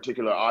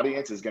particular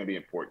audience is going to be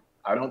important.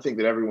 I don't think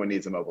that everyone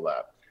needs a mobile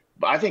app.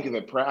 But I think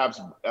that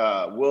perhaps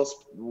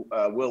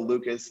Will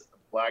Lucas,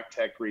 Black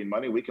Tech, Green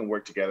Money, we can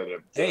work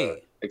together to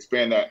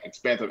expand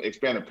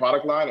the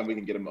product line, and we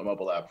can get a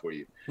mobile app for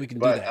you. We can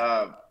do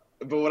that.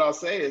 But what I'll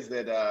say is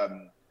that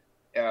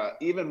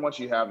even once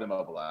you have the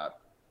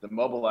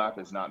mobile app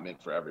is not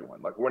meant for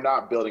everyone. Like, we're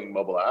not building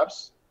mobile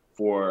apps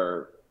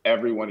for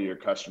every one of your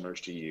customers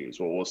to use.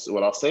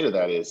 What I'll say to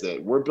that is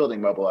that we're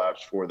building mobile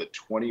apps for the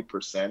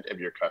 20%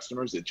 of your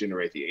customers that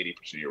generate the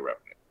 80% of your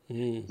revenue.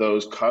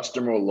 Those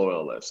customer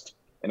loyalists.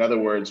 In other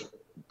words,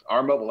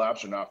 our mobile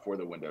apps are not for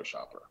the window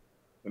shopper.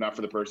 They're not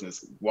for the person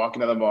that's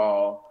walking to the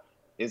mall,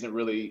 isn't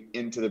really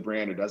into the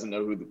brand or doesn't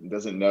know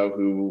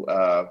who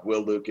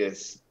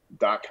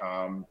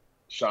WillLucas.com,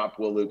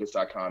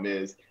 shopwilllucas.com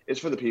is, it's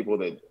for the people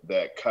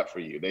that cut for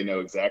you. They know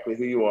exactly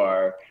who you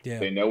are. Yeah.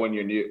 They know when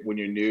your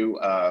new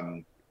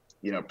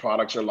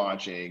products are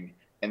launching,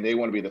 and they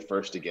want to be the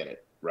first to get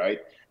it, right?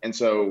 And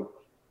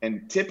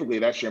typically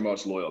that's your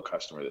most loyal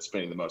customer that's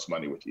spending the most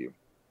money with you.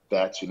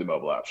 That's who the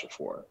mobile apps are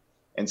for.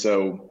 And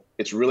so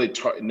it's really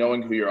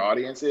knowing who your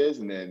audience is,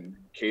 and then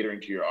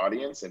catering to your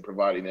audience and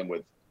providing them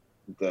with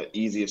the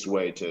easiest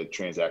way to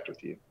transact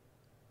with you.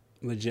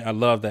 Legit. I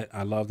love that.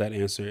 I love that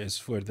answer. It's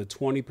for the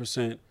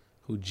 20%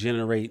 who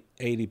generate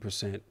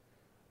 80%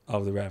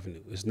 of the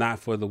revenue. It's not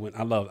for the win.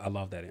 I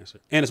love that answer.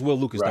 And it's Will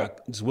Lucas. Right.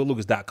 It's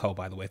WillLucas.co,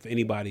 by the way, for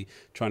anybody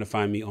trying to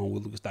find me on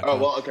WillLucas.co. Oh,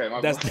 well, okay.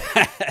 That's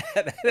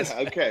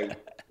okay.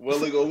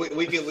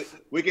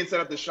 We can set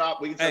up the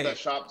shop. We can set up that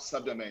shop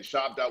subdomain,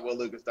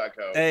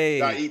 shop.willlucas.co.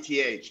 Hey.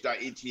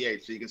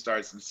 .eth, so you can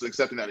start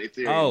accepting that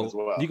Ethereum as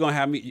well. You're gonna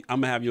have me.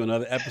 I'm gonna have you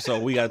another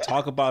episode. We got to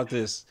talk about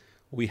this.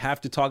 We have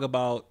to talk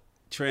about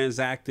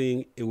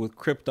transacting with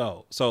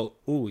crypto. So,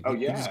 you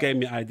just gave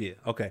me an idea.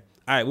 Okay.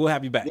 All right. We'll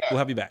have you back. Yeah. We'll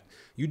have you back.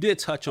 You did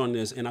touch on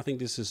this, and I think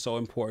this is so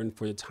important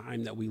for the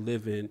time that we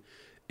live in,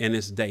 and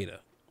it's data.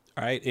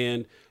 All right.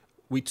 And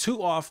we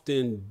too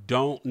often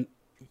don't,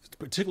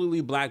 particularly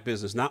Black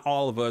business, not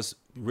all of us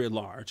writ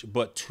large,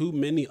 but too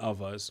many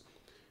of us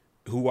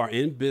who are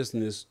in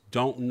business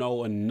don't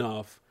know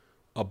enough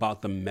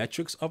about the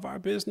metrics of our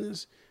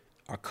business,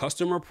 our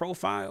customer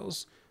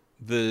profiles,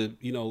 those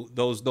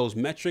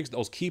metrics,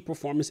 those key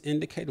performance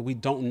indicators. We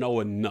don't know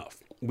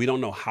enough. We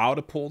don't know how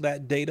to pull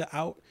that data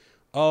out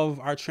of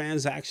our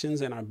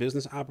transactions and our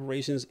business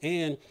operations,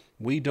 and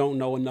we don't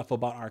know enough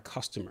about our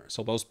customers.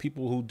 So those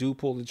people who do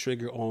pull the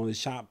trigger on the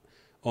shop,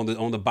 on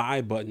the buy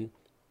button,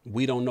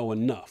 we don't know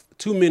enough.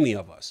 Too many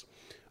of us.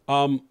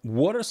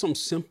 What are some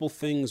simple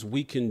things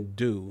we can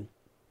do?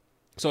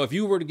 So if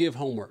you were to give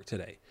homework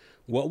today,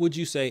 what would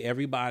you say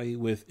everybody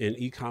with an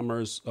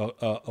e-commerce,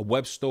 a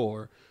web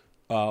store,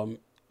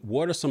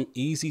 what are some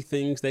easy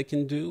things they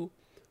can do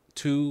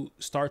to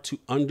start to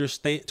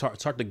understand,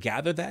 start to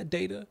gather that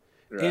data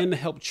and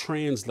help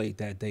translate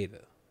that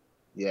data?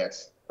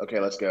 Yes. Okay,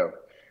 let's go.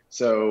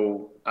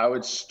 So I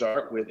would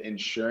start with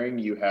ensuring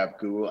you have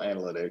Google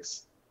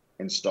Analytics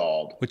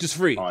installed, which is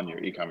free on your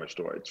e-commerce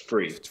store. It's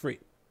free. It's free.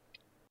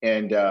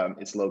 And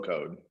it's low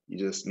code. You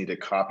just need to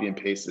copy and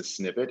paste this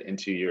snippet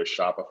into your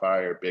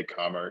Shopify or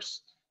BigCommerce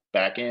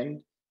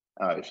backend.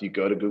 If you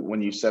go to Google,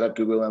 when you set up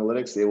Google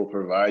Analytics, they will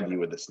provide you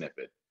with a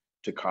snippet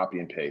to copy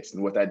and paste.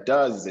 And what that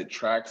does is it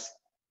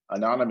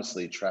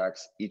anonymously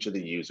tracks each of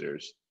the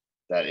users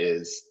that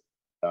is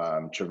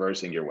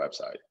traversing your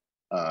website.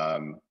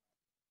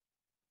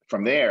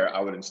 From there,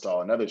 I would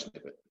install another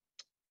snippet,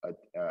 a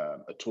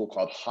tool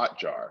called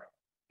Hotjar.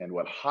 And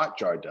what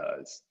Hotjar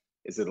does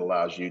is it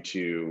allows you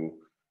to,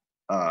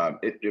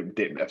 it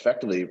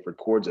effectively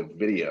records a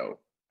video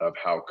of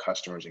how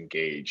customers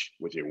engage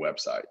with your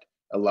website,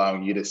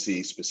 allowing you to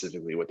see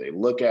specifically what they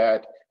look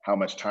at, how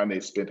much time they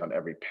spent on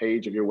every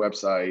page of your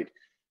website,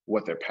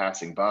 what they're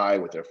passing by,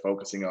 what they're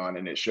focusing on.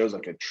 And it shows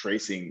like a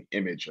tracing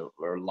image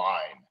or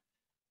line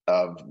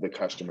of the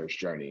customer's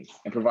journey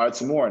and provides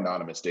some more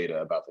anonymous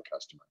data about the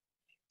customer.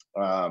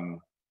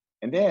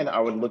 And then I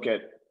would look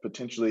at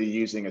potentially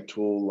using a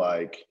tool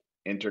like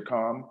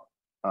Intercom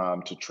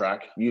to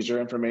track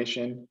user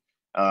information.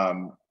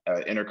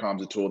 Intercom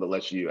is a tool that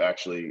lets you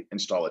actually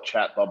install a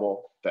chat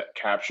bubble that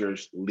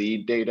captures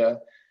lead data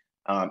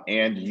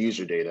and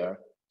user data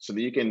so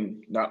that you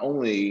can not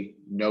only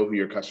know who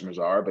your customers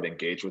are, but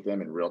engage with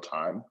them in real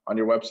time on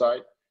your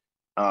website.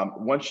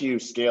 Once you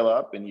scale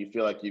up and you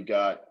feel like you've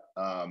got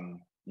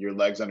your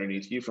legs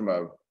underneath you from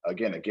a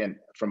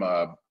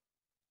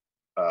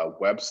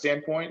web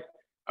standpoint,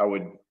 I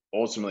would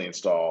ultimately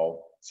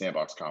install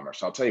Sandbox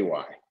Commerce. I'll tell you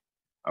why.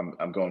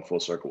 I'm going full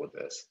circle with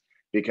this,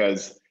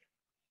 because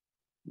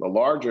the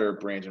larger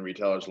brands and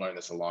retailers learned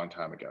this a long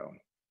time ago.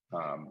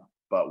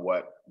 But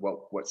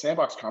what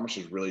Sandbox Commerce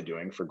is really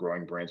doing for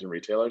growing brands and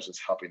retailers is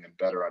helping them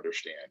better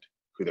understand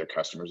who their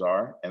customers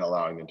are and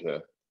allowing them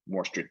to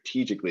more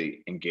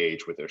strategically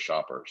engage with their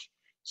shoppers.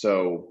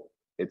 So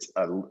it's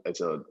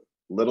a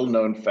little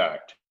known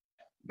fact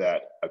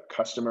that a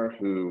customer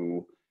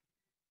who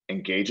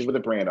engages with a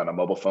brand on a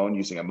mobile phone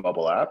using a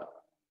mobile app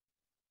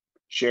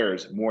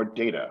shares more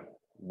data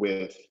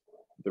with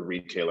the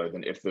retailer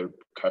than if the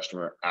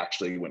customer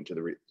actually went to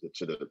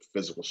the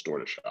physical store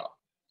to shop.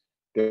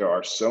 There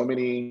are so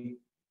many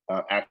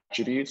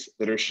attributes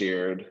that are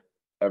shared,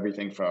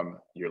 everything from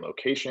your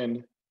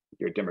location,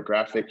 your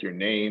demographic, your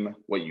name,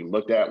 what you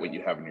looked at, what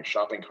you have in your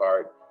shopping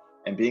cart,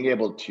 and being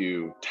able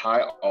to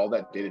tie all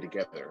that data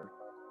together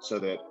so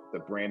that the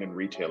brand and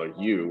retailer,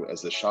 you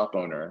as the shop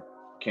owner,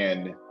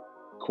 can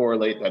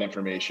correlate that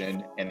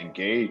information and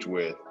engage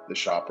with the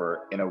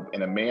shopper in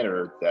a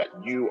manner that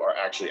you are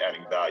actually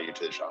adding value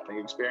to the shopping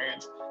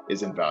experience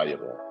is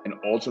invaluable and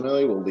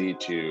ultimately will lead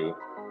to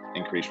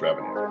increased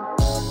revenue.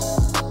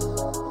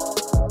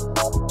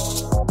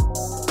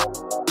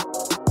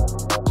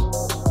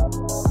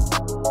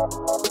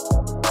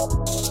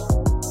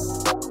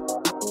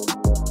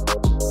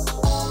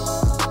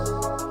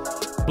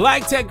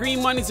 Black Tech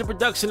Green Money is a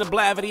production of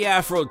Blavity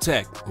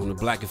Afrotech on the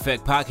Black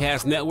Effect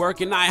Podcast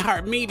Network and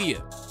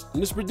iHeartMedia.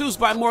 And it's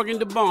produced by Morgan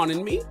DeBon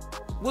and me,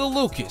 Will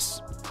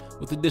Lucas,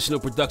 with additional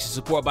production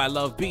support by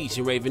Love Beach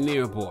and Raven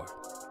Nearborn.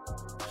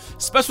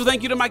 Special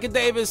thank you to Micah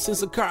Davis and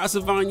Sakara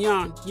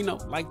Savanyan. You know,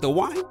 like the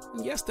wine?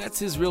 Yes, that's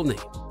his real name.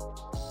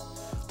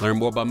 Learn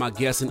more about my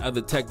guests and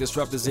other tech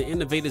disruptors and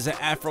innovators at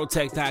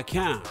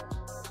afrotech.com.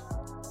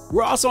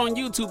 We're also on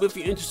YouTube if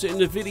you're interested in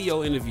the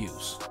video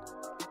interviews.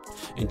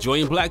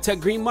 Enjoying Black Tech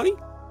Green Money?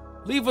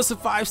 Leave us a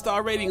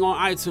 5-star rating on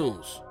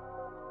iTunes.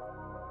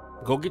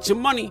 Go get your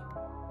money.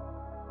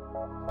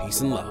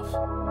 Peace and love.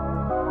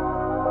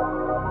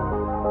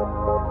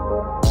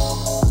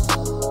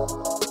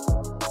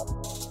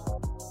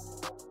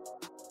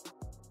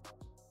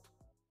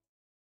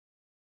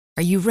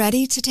 Are you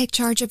ready to take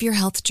charge of your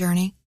health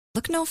journey?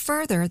 Look no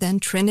further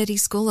than Trinity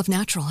School of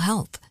Natural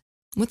Health.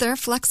 With their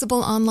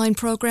flexible online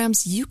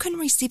programs, you can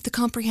receive the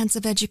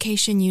comprehensive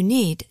education you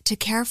need to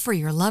care for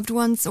your loved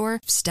ones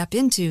or step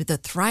into the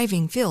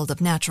thriving field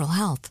of natural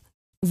health.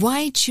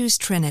 Why choose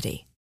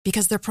Trinity?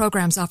 Because their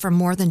programs offer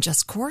more than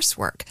just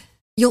coursework.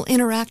 You'll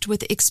interact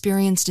with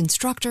experienced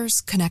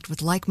instructors, connect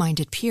with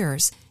like-minded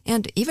peers,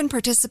 and even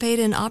participate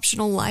in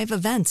optional live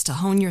events to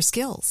hone your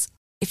skills.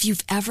 If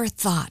you've ever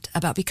thought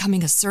about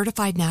becoming a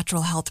certified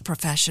natural health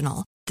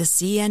professional, the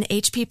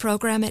CNHP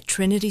program at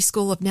Trinity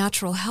School of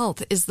Natural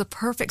Health is the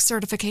perfect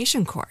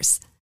certification course.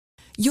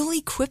 You'll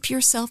equip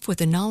yourself with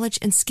the knowledge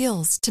and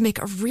skills to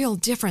make a real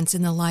difference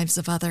in the lives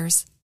of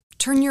others.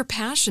 Turn your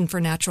passion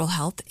for natural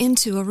health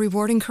into a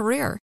rewarding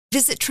career.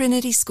 Visit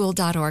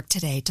trinityschool.org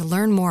today to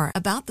learn more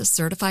about the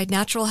Certified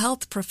Natural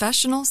Health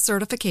Professional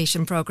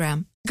Certification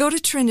Program. Go to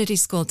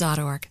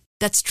trinityschool.org.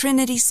 That's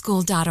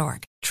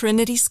trinityschool.org.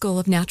 Trinity School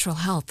of Natural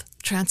Health.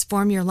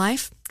 Transform your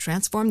life,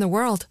 transform the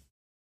world.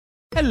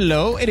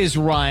 Hello, it is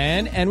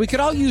Ryan, and we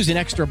could all use an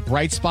extra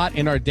bright spot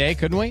in our day,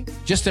 couldn't we?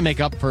 Just to make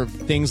up for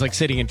things like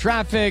sitting in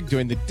traffic,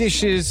 doing the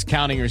dishes,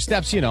 counting your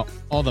steps, you know,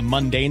 all the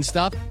mundane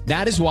stuff.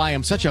 That is why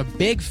I'm such a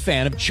big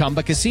fan of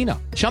Chumba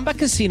Casino. Chumba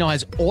Casino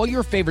has all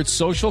your favorite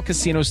social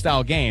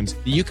casino-style games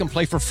that you can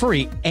play for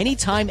free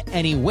anytime,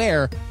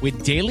 anywhere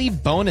with daily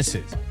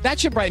bonuses. That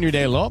should brighten your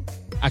day a little.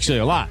 Actually,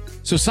 a lot.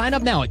 So sign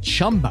up now at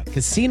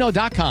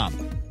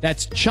ChumbaCasino.com.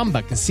 That's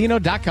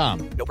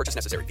ChumbaCasino.com. No purchase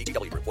necessary.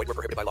 VGW Group. Void where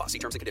prohibited by law. See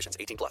terms and conditions.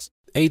 18+.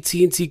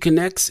 AT&T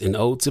connects an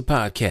ode to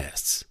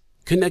podcasts.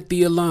 Connect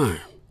the alarm.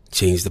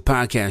 Change the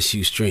podcast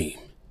you stream.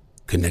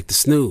 Connect the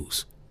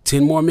snooze.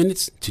 10 more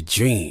minutes to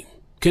dream.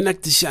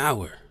 Connect the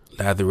shower.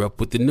 Lather up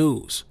with the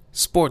news,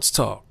 sports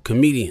talk,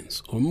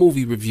 comedians, or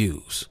movie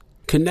reviews.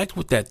 Connect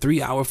with that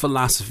 3-hour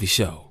philosophy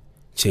show.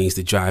 Change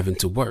the drive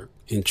into work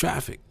in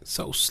traffic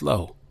so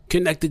slow.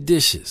 Connect the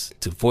dishes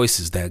to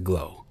voices that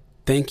glow.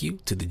 Thank you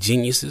to the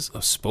geniuses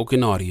of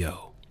spoken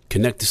audio.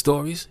 Connect the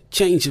stories,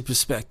 change your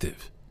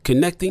perspective.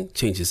 Connecting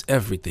changes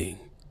everything.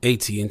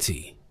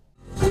 AT&T.